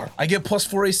the floor. I get plus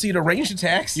 4 AC to ranged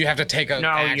attacks. You have to take a No,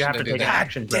 action you have to do take an that.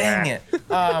 action for Dang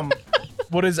that. it.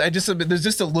 What is? There's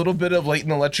just a little bit of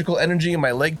latent electrical energy, and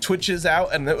my leg twitches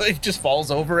out, and it just falls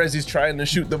over as he's trying to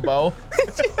shoot the bow.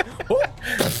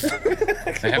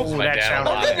 That happens to my That dad a sounds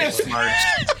lot. like smart.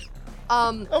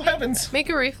 Oh heavens! Make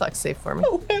a reflex save for me.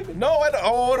 Oh heavens! No, I don't.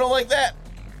 Oh, I don't like that.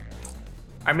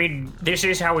 I mean, this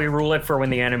is how we rule it for when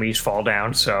the enemies fall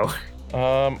down, so.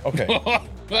 Okay.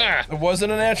 Ah, It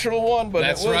wasn't a natural 1, but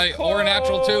That's it was right, or a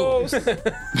natural 2. close.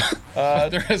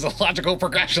 there is a logical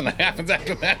progression that happens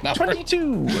after that number.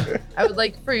 22. I would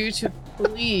like for you to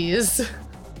please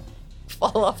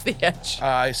fall off the edge.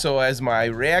 So as my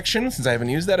reaction, since I haven't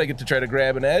used that, I get to try to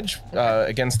grab an edge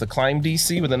against the climb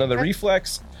DC with another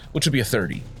reflex, which would be a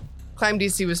 30. Climb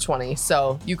DC was 20,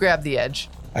 so you grab the edge.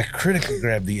 I critically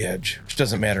grab the edge, which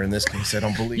doesn't matter in this case. I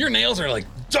don't believe. Your nails are like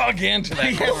dug into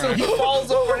that Yeah, so corner. he falls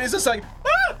over and he's just like,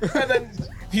 ah! And then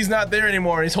he's not there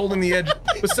anymore. He's holding the edge,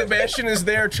 but Sebastian is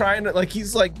there trying to,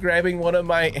 he's grabbing one of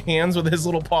my hands with his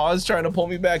little paws, trying to pull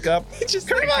me back up. Just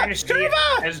I kind of see it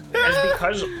as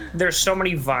because there's so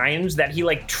many vines that he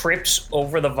trips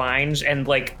over the vines and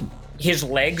his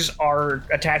legs are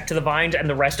attached to the vines and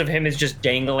the rest of him is just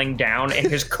dangling down and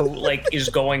his coat is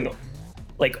going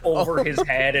over his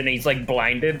head and he's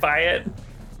blinded by it.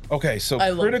 Okay, so I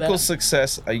love critical that.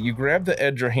 success. You grab the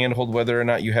edge or handhold whether or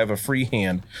not you have a free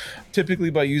hand, typically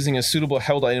by using a suitable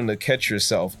held item to catch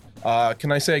yourself.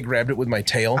 Can I say I grabbed it with my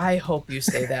tail? I hope you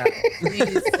say that.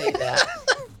 Please say that.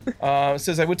 It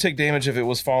says I would take damage if it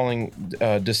was falling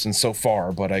distance so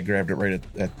far, but I grabbed it right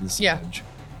at this Yeah. edge.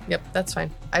 Yep, that's fine.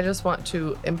 I just want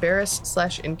to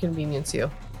embarrass/inconvenience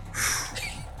you.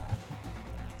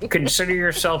 Consider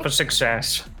yourself a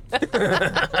success.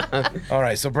 All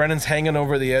right, so Brennan's hanging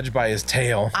over the edge by his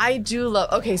tail. I do love.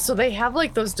 Okay, so they have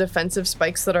those defensive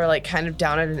spikes that are kind of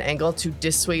down at an angle to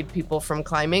dissuade people from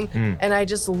climbing, and I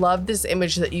just love this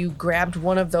image that you grabbed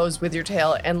one of those with your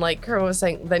tail, and like Kerwin was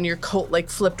saying, then your coat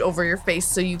flipped over your face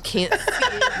so you can't see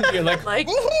it. You're like,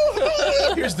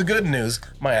 here's the good news: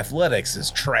 my athletics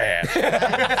is trash.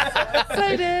 The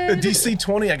excited. DC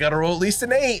 20, I got to roll at least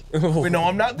an 8. We know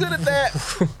I'm not good at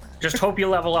that. Just hope you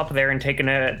level up there and take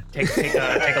a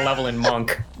level in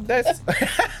monk. That's.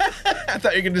 I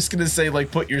thought you were just gonna say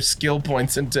put your skill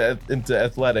points into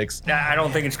athletics. I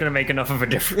don't think it's gonna make enough of a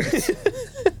difference.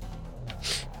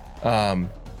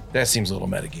 That seems a little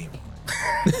metagamey.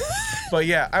 But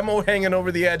yeah, I'm hanging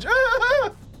over the edge.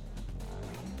 Ah!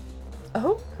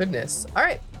 Oh goodness! All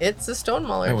right, it's a stone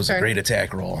mauler. That was a turn. great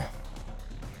attack roll.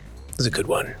 That was a good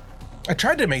one. I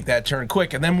tried to make that turn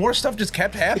quick, and then more stuff just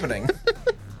kept happening.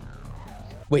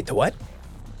 Wait, the what?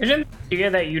 Isn't the idea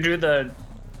that you do the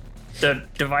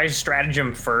device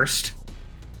stratagem first,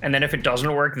 and then if it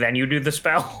doesn't work, then you do the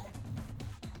spell?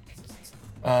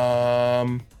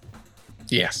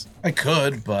 Yes. I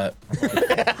could, but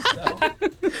That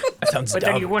sounds But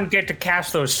dumb. then you wouldn't get to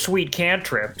cast those sweet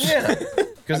cantrips. yeah.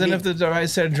 Because then if the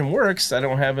device stratagem works, I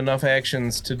don't have enough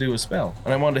actions to do a spell.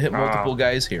 And I wanted to hit multiple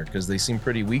guys here because they seem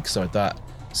pretty weak, so I thought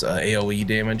it's AoE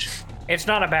damage. It's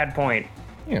not a bad point.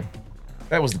 Yeah.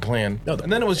 That was the plan. And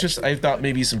then it was just, I thought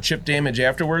maybe some chip damage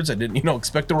afterwards. I didn't,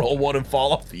 expect to roll one and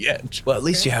fall off the edge. Well, at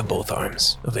least you have both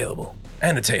arms available.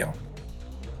 And a tail.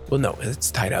 Well, no,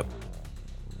 it's tied up.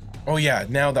 Oh yeah,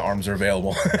 now the arms are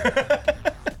available.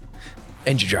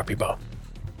 And you drop your bow.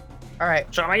 All right,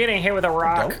 So am I getting hit with a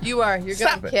rock? Don't. you are. You're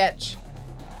Stop gonna it. catch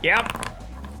Yep,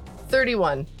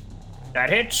 31, that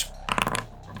hits.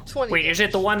 20. Wait, is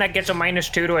it the one that gets a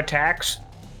 -2 to attacks?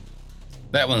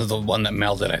 That one's the one that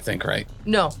melded, I think, right?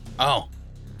 No. Oh.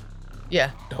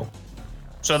 Yeah. Dope.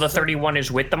 So the 31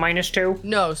 is with the -2?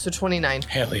 No, so 29.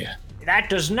 Hell yeah. That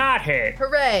does not hit.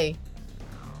 Hooray.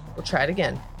 We'll try it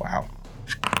again. Wow.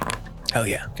 Hell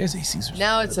yeah. Guys, ACs are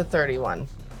Now it's a 31.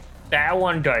 That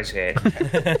one does hit.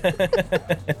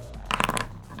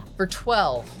 For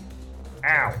 12.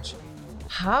 Ouch.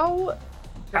 How?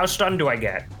 How stunned do I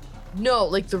get? No,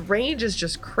 like the range is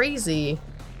just crazy.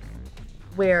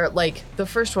 Where, like, the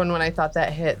first one, when I thought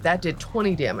that hit, that did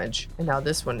 20 damage. And now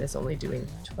this one is only doing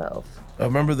 12. I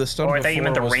remember the stun Oh, I thought you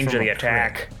meant the before was range of from the a crit.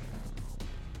 attack.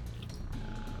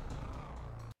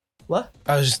 What?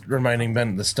 I was just reminding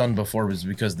Ben the stun before was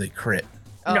because they crit.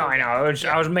 Oh, No, I know.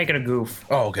 I was making a goof.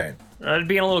 Oh, okay. I was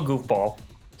being a little goofball.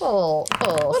 Oh,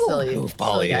 silly.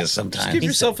 Goofball Silly he guy. is sometimes. Give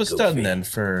yourself a stun goofy. then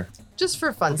for Just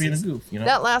for fun. being a goof, you know?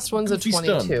 That last one's a Goofy stun.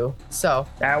 22. So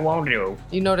That won't do.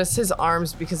 you notice his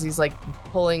arms, because he's like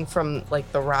pulling from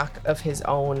like the rock of his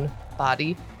own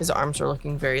body. His arms are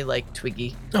looking very like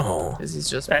twiggy Oh. because he's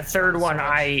just That third one,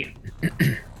 I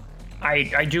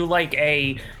do like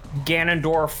a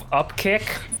Ganondorf up kick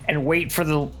and wait for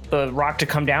the rock to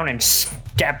come down and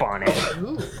step on it.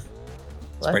 Ooh.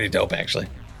 It's pretty dope, actually.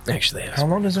 Actually, How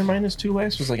long does their -2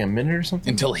 last? Was it like a minute or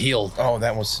something? Until healed. Oh,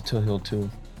 that was till healed too.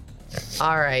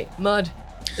 All right, Mud.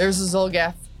 There's a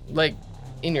Zolgath like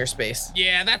in your space.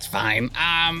 Yeah, that's fine.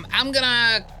 I'm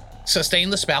gonna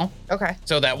sustain the spell. Okay.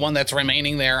 So that one that's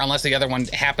remaining there, unless the other one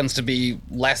happens to be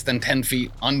less than 10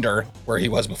 feet under where he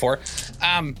was before,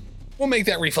 we'll make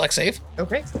that reflex save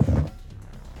Okay.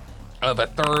 of a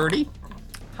 30.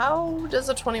 How does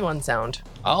a 21 sound?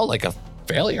 Oh, like a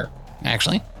failure,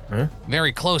 actually. Huh?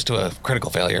 Very close to a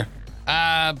critical failure.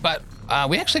 But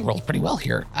we actually rolled pretty well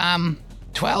here.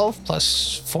 12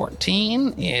 plus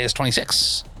 14 is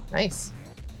 26. Nice.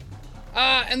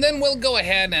 And then we'll go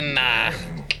ahead and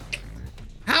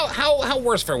how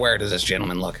worse for wear does this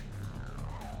gentleman look?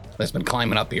 That's been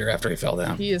climbing up here after he fell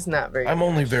down. He is not very. I'm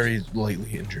only very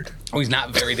lightly injured. Oh, he's not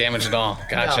very damaged at all.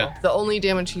 Gotcha. No, the only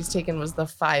damage he's taken was the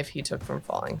 5 he took from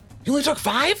falling. You only took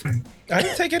 5? I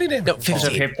didn't take any damage. No, from 15.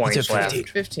 falling. hit points He took left.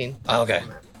 15. 15. Oh, okay.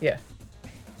 Yeah.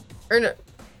 Or no.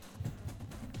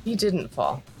 He didn't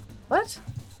fall. What?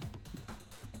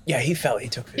 Yeah, he fell. He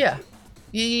took 15.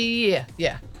 Yeah.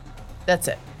 Yeah. That's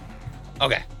it.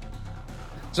 Okay.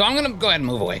 So I'm gonna go ahead and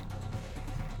move away.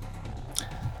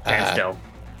 Stand still.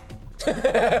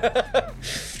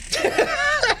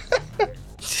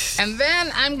 And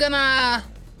then I'm gonna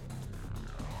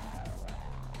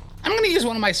use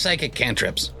one of my psychic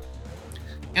cantrips.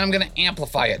 And I'm gonna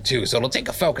amplify it too, so it'll take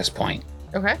a focus point.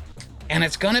 Okay. And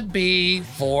it's gonna be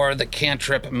for the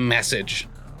cantrip message.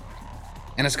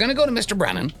 And it's gonna go to Mr.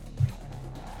 Brennan.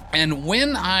 And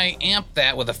when I amp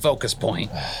that with a focus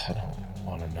point, I don't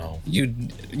want to know.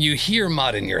 you hear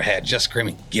Mud in your head just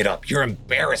screaming, "Get up, you're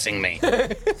embarrassing me."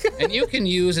 And you can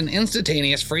use an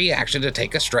instantaneous free action to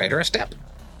take a stride or a step.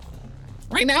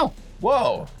 Right now.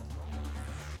 Whoa.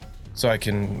 So I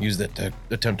can use that to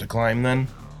attempt to climb then?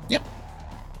 Yep.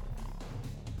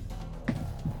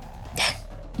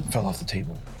 Fell off the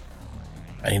table.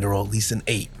 I need to roll at least an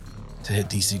 8 to hit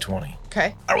DC 20.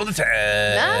 Okay. I rolled a 10.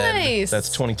 Nice.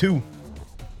 That's 22.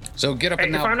 So get up Hey,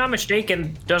 and if now. I'm not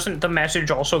mistaken, doesn't the message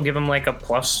also give him like a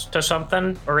plus to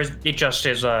something, or is it just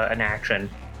is an action?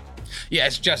 Yeah,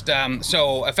 it's just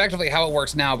so effectively how it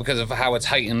works now because of how it's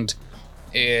heightened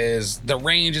is the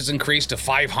range is increased to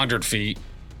 500 feet,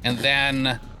 and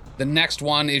then the next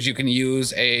one is you can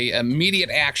use a immediate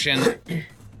action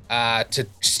to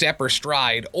step or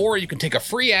stride, or you can take a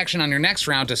free action on your next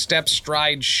round to step,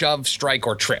 stride, shove, strike,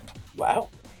 or trip. Wow.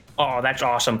 Oh, that's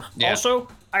awesome. Yeah. Also,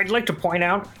 I'd like to point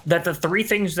out that the 3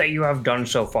 things that you have done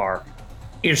so far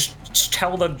is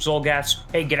tell the Zolgaths,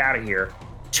 hey, get out of here.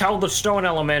 Tell the stone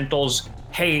elementals,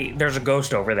 hey, there's a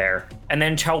ghost over there. And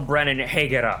then tell Brennan, hey,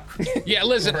 get up. Yeah,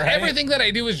 listen, Right. everything that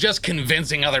I do is just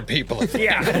convincing other people.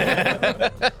 Yeah,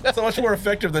 It's so much more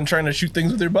effective than trying to shoot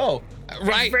things with your bow.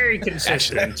 Right? very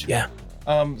consistent. Yeah.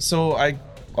 So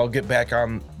I'll get back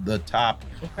on the top.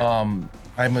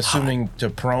 I'm assuming to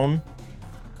prone.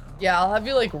 Yeah, I'll have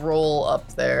you like roll up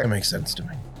That there. makes sense to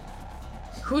me.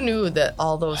 Who knew that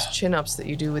all those chin ups that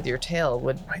you do with your tail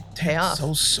would My pay tail's off?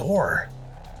 so sore.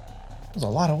 It was a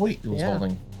lot of weight it was Yeah.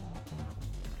 holding.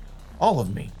 All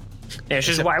of me. This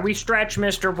is why we stretch,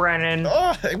 Mr. Brennan.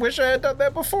 Oh, I wish I had done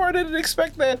that before. I didn't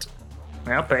expect that.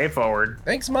 I'll pay it forward.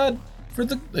 Thanks, Mud, for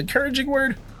the encouraging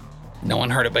word. No one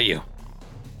heard it but you.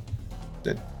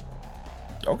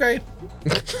 Okay.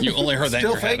 You only heard that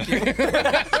in Still your head.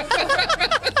 thank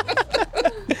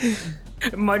you.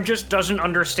 Mud just doesn't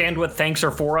understand what thanks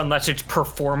are for unless it's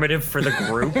performative for the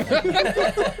group.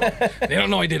 They don't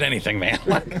know I did anything, man.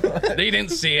 They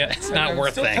didn't see it. It's not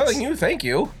worth Still thanks. telling you thank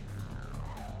you.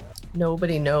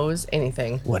 Nobody knows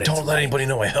anything. What Don't let anybody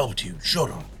know I helped you. Shut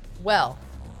up. Well,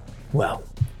 Well,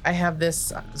 I have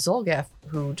this Zolgath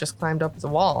who just climbed up the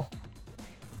wall,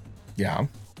 Yeah.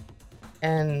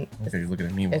 and Okay, you're looking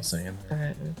at me while it's, saying.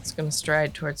 it's gonna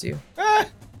stride towards you. Ah!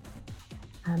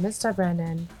 Mr.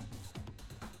 Brennan,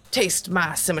 taste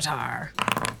my scimitar.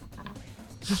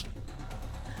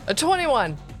 A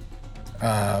 21.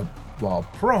 While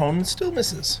prone, still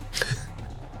misses.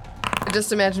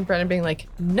 Just imagine Brennan being like,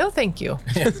 "No, thank you."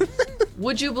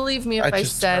 Would you believe me if I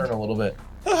just said turn a little bit.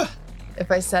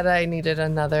 I needed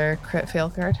another crit fail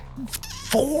card?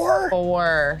 4?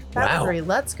 4. Wow. 3.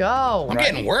 Let's go. I'm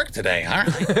getting work today, all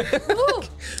right? Woo.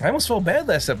 I almost felt bad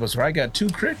last episode where I got 2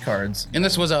 crit cards. And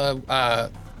this was a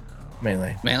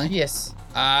Melee. melee? Yes.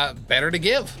 Better to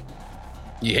give.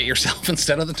 You hit yourself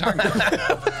instead of the target.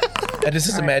 I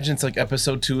just imagine it's like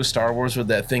episode 2 of Star Wars where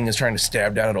that thing is trying to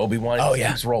stab down at Obi-Wan. Oh, He yeah.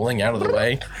 keeps rolling out of the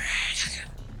way.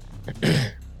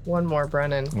 One more,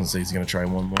 Brennan. Let's say he's going to try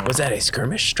one more. Was that a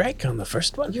skirmish strike on the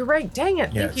first one? You're right. Dang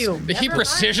it. Yes. Thank you. Did he Never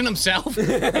precision himself?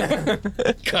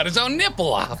 Cut his own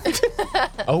nipple off.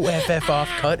 OFF off,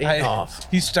 cut it off.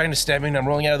 He's trying to stab me and I'm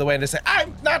rolling out of the way and I say,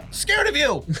 I'm not scared of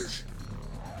you.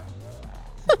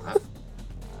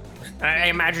 I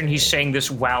imagine he's saying this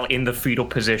while in the fetal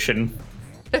position.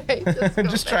 mind. I'm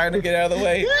just trying to get out of the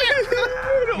way.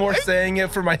 More saying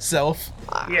it for myself.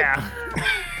 Yeah.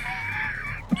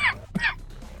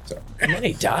 And then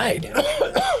he died.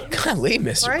 Golly,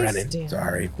 Mr. Christ, Brennan. Dan.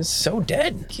 Sorry. This is so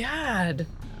dead. God.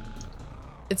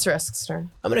 It's Resk's turn.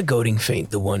 I'm gonna goading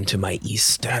feint the one to my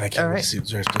east. God, I can't All wait right. to see what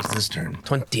Zerf does this turn.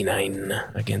 29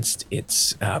 against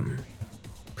its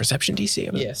perception DC. I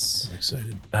believe. Yes. I'm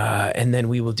excited. And then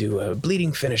we will do a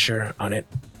bleeding finisher on it.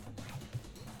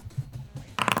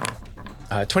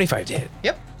 25 to hit.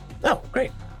 Yep. Oh,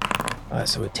 great.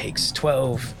 So it takes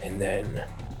 12 and then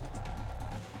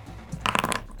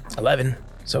 11.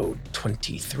 So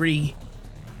 23.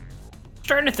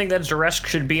 Starting to think that Zaresk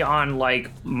should be on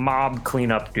like mob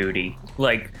cleanup duty.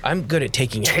 Like I'm good at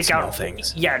taking out take small out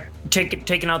things. Yeah,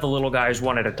 taking out the little guys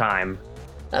one at a time.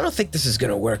 I don't think this is going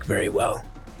to work very well,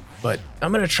 but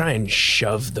I'm going to try and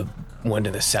shove the one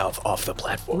to the south off the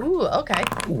platform. Ooh, okay.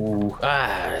 Ooh.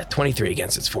 23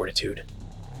 against its fortitude.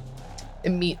 It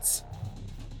meets.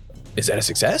 Is that a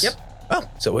success? Yep. Oh,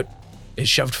 so it is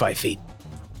shoved 5 feet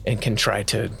and can try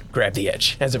to grab the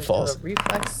edge as it falls. A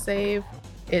reflex save.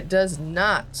 It does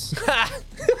not.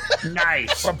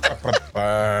 Nice.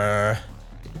 I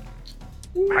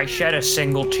shed a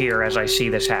single tear as I see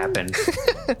this happen.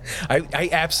 I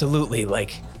absolutely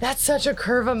That's such a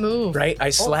curva move. right. I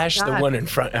slashed the God. one in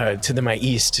front to my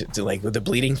east to with the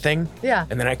bleeding thing. Yeah.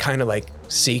 And then I kind of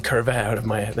see Curva out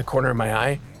of the corner of my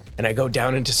eye, and I go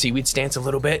down into seaweed stance a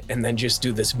little bit, and then just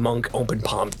do this monk open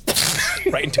palm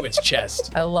right into its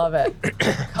chest. I love it.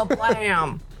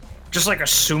 Kablam. Just like a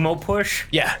sumo push.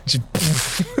 Yeah.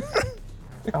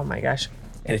 Oh my gosh.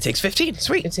 And it takes 15.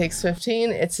 Sweet. It takes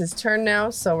 15. It's his turn now,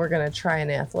 so we're going to try an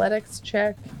athletics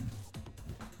check.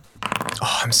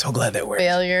 Oh, I'm so glad that worked.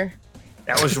 Failure.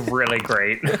 That was really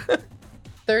great.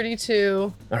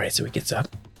 32 All right, so he gets up.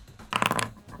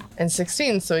 and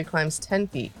 16, so he climbs 10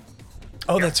 feet.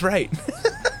 Oh, that's right.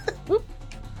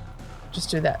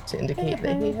 Just do that to indicate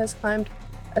that he has climbed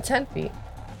a 10 feet.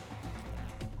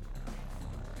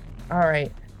 All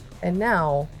right. And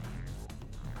now,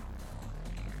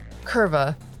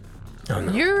 Curva, Oh,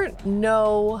 no. you're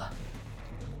no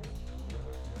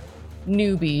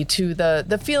newbie to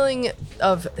the feeling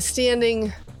of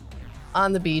standing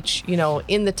on the beach,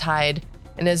 in the tide,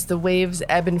 and as the waves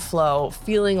ebb and flow,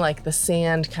 feeling like the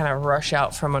sand kind of rush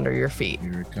out from under your feet.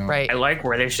 Here it comes. Right? I like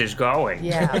where this is going.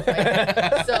 Yeah.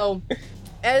 Right. So,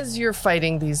 as you're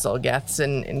fighting these Zolgaths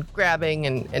and grabbing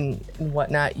and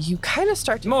whatnot, you kind of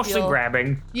start to Mostly feel,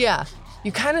 grabbing. Yeah.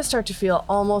 You kind of start to feel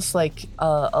almost like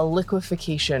a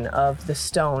liquefaction of the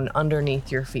stone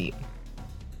underneath your feet.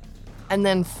 And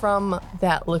then from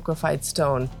that liquefied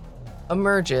stone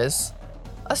emerges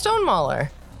a stone mauler.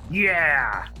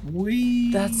 Yeah.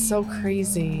 That's so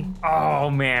crazy. Oh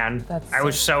man. That's I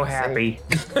was so crazy.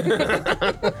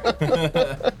 happy.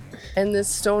 And this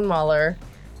stone mauler,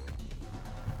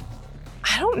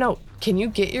 I don't know. Can you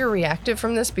get your reactive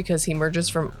from this because he emerges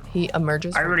I from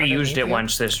already used underneath it you?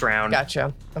 once this round.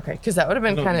 Gotcha. Okay, because that would have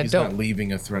been kind of He's dope. not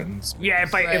leaving a threatened space. Yeah,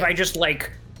 if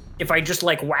I just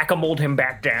whack-a-moled him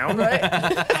back down.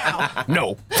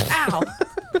 No. Ow!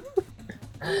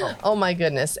 Oh my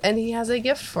goodness! And he has a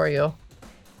gift for you.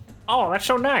 Oh, that's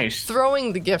so nice.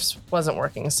 Throwing the gifts wasn't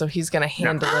working, so he's gonna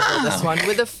hand deliver this one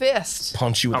with a fist.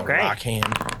 Punch you with Okay. a rock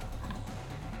hand.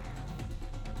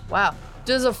 Wow.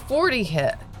 Does a 40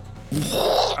 hit?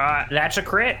 That's a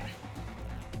crit.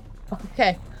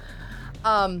 Okay.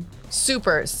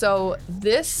 Super. So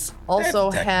this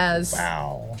also has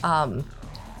Wow.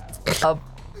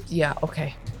 yeah,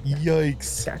 okay.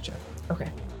 Yikes. Gotcha. Okay.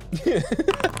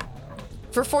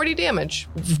 For 40 damage.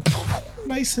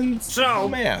 Nice and So-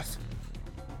 math.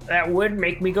 That would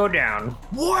make me go down,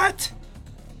 What?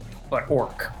 but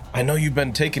orc. I know you've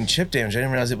been taking chip damage. I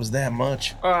didn't realize it was that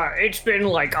much. It's been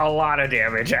like a lot of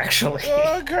damage, actually.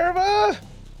 Oh, Kerma!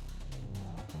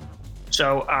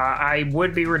 So I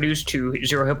would be reduced to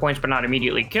 0 hit points, but not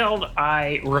immediately killed.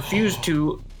 I refuse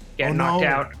to get Oh, knocked no.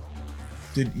 out.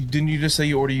 Didn't you just say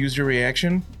you already used your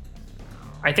reaction?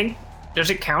 I think, does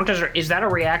it count as, is that a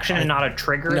reaction and not a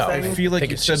trigger No, thing? I feel like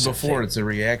think you it's said just a before thing. it's a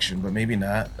reaction, but maybe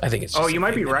not. I think it's. Oh, just you a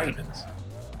might thing be that right. happens.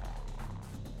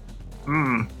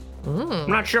 I'm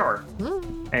not sure.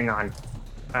 Hang on.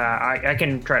 I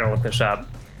can try to look this up.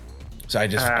 So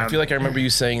I feel like I remember you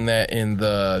saying that in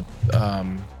the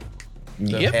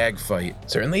Yep. hag fight.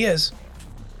 Certainly is.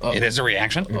 It is a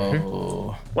reaction.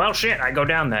 Oh, Well, shit, I go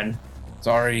down then.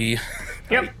 sorry.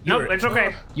 Yep, nope, it's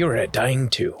okay. You were at dying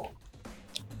too.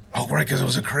 Oh, right, because it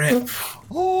was a crit.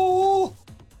 Oh,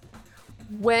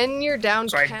 When you're down,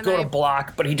 So I go to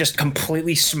block, but he just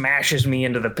completely smashes me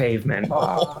into the pavement.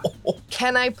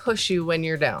 can I push you when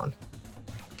you're down?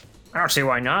 I don't see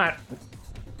why not.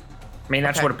 I mean,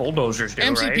 that's Okay. what bulldozers do,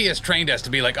 MCP right? has trained us to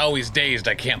be like, oh, he's dazed,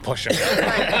 I can't push him.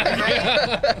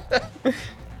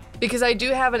 Because I do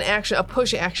have an action, a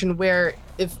push action, where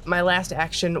if my last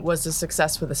action was a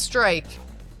success with a strike,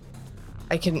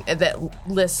 I can, that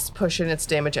lists push in its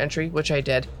damage entry, which I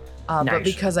did. But Nice.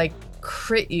 because I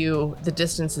crit you, the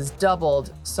distance is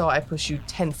doubled, so I push you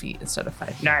 10 feet instead of 5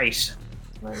 feet. Nice.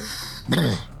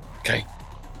 Okay.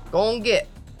 Go and get.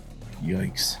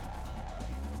 yikes!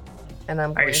 And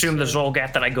I'm I going assume to, the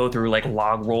Zolgath that I go through, like,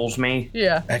 log rolls me.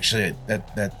 Yeah. Actually,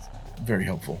 that's very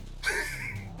helpful.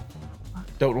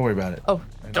 Don't worry about it. Oh,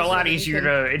 It's a lot easier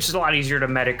to. It's a lot easier to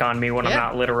medic on me when I'm Yeah,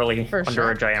 not literally for under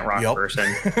sure. a giant rock Yup.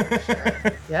 person.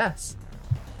 yes.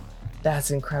 That's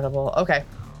incredible. Okay,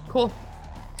 cool.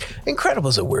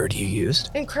 Incredible's a word you used.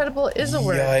 Incredible is a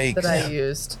word Yikes. that I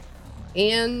used.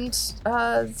 And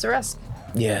Zaresk,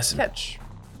 Yes. catch.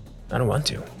 I don't want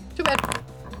to. Too bad.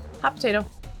 Hot potato.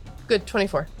 Good,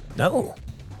 24. No.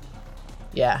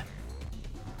 Yeah.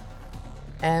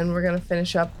 And we're gonna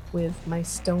finish up with my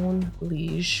stone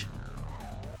liege.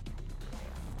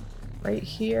 Right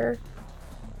here.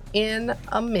 In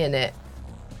a minute.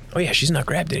 Oh yeah, she's not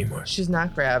grabbed anymore. She's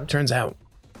not grabbed. Turns out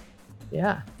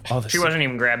Yeah. all this. She wasn't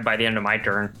even grabbed by the end of my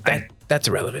turn. That's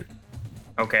irrelevant.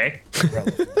 Okay.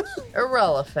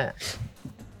 Irrelevant.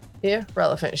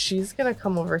 Irrelevant. She's gonna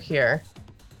come over here.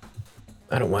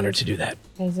 I don't want her to do that.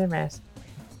 Hey, Zaresk.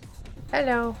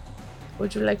 Hello.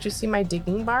 Would you like to see my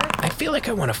digging bar? I feel like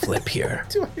I want to flip here.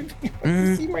 Do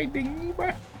I see my dingy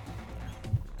bar?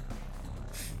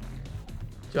 Do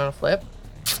you want to flip?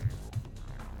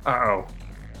 Uh-oh.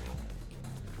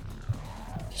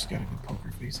 Just got a good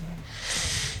poker face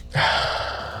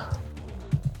on.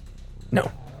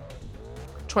 No.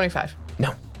 25.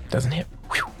 No. Doesn't hit.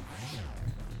 Whew.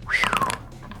 Whew.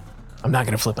 I'm not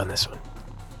gonna flip on this one.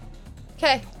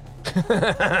 Okay.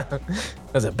 That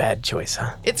was a bad choice,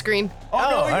 huh? It's green. Oh, no,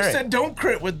 all you right. said don't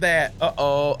crit with that.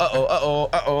 Uh-oh.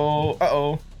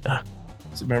 Ah.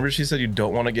 So remember she said you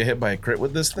don't want to get hit by a crit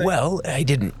with this thing? Well, I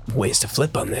didn't waste a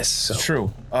flip on this, so It's true.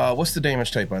 What's the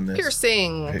damage type on this?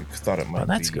 Piercing. I thought it might well,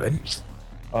 that's be. good.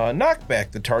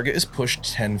 Knockback. The target is pushed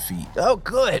 10 feet. Oh,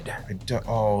 good.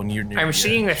 And you're near. I'm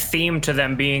seeing a theme to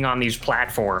them being on these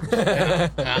platforms.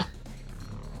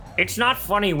 It's not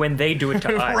funny when they do it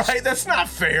to us. Right? That's not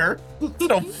fair. It's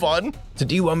no fun. So,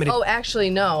 do you want me to? Oh, actually,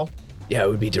 no. Yeah, it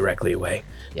would be directly away.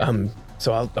 Yeah.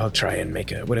 So I'll try and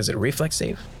make a a reflex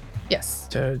save Yes.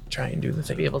 to try and do the To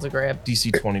thing. be able to grab.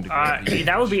 DC 20 to grab you.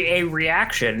 That would be a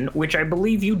reaction, which I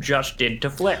believe you just did to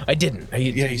flip. I didn't.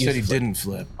 Yeah, he said he didn't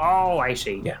flip. Oh, I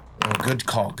see. Yeah. Oh, good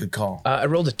call. Good call. I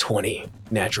rolled a 20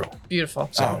 natural. Beautiful.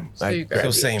 So So I you grab So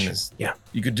grabbed same each. as Yeah.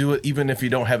 you could do it even if you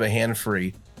don't have a hand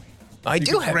free. I You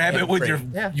do could have grab a it hand with free. your.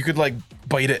 Yeah. You could like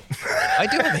bite it. I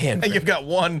do have a hand. And free. you've got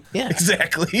one. Yeah.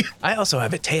 Exactly. I also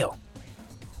have a tail.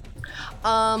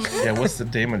 Yeah. What's the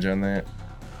damage on that?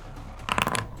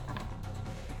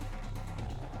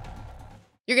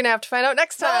 You're gonna have to find out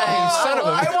next time. son of a-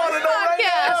 I want to know right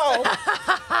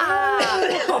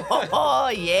now. Oh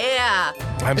yeah.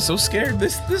 I'm so scared.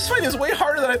 This fight is way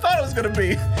harder than I thought it was gonna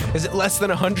be. Is it less than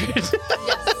 100?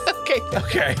 Okay.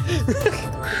 Okay.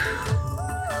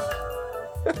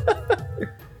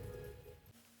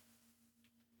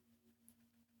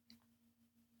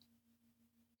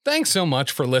 Thanks so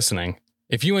much for listening.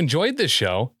 If you enjoyed this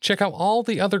show, check out all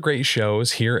the other great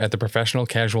shows here at the Professional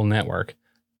Casual Network.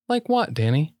 Like what,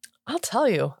 Danny? I'll tell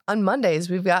you. On Mondays,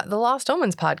 we've got the Lost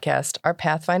Omens podcast, our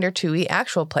Pathfinder 2e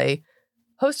actual play,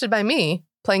 hosted by me,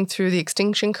 playing through the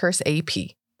Extinction Curse AP.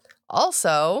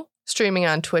 Also, streaming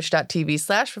on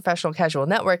twitch.tv/Professional Casual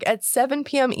Network at 7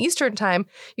 p.m. Eastern Time,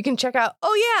 you can check out,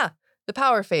 The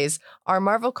Power Phase, our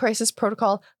Marvel Crisis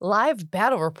Protocol live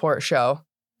battle report show.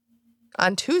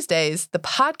 On Tuesdays, the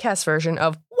podcast version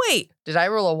of Wait, Did I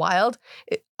Roll a Wild?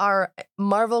 Our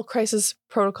Marvel Crisis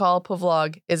Protocol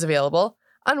vlog is available.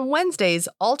 On Wednesdays,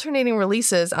 alternating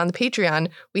releases on the Patreon,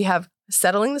 we have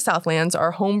Settling the Southlands,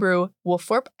 our homebrew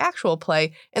Wolfthorpe actual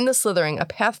play, and The Slithering, a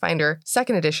Pathfinder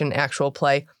 2nd edition actual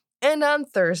play. And on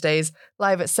Thursdays,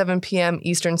 live at 7 p.m.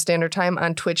 Eastern Standard Time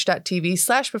on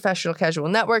twitch.tv/Professional Casual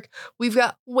Network, we've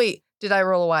got Wait, Did I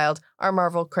Roll a Wild? Our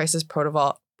Marvel Crisis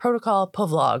Protocol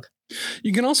vlog.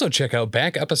 You can also check out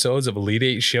back episodes of Elite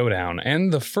 8 Showdown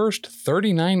and the first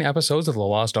 39 episodes of the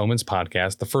Lost Omens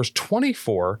podcast, the first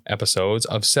 24 episodes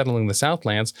of Settling the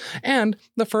Southlands, and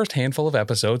the first handful of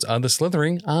episodes of The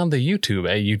Slithering on the YouTube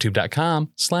at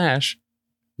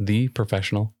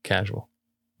youtube.com/theprofessionalcasual.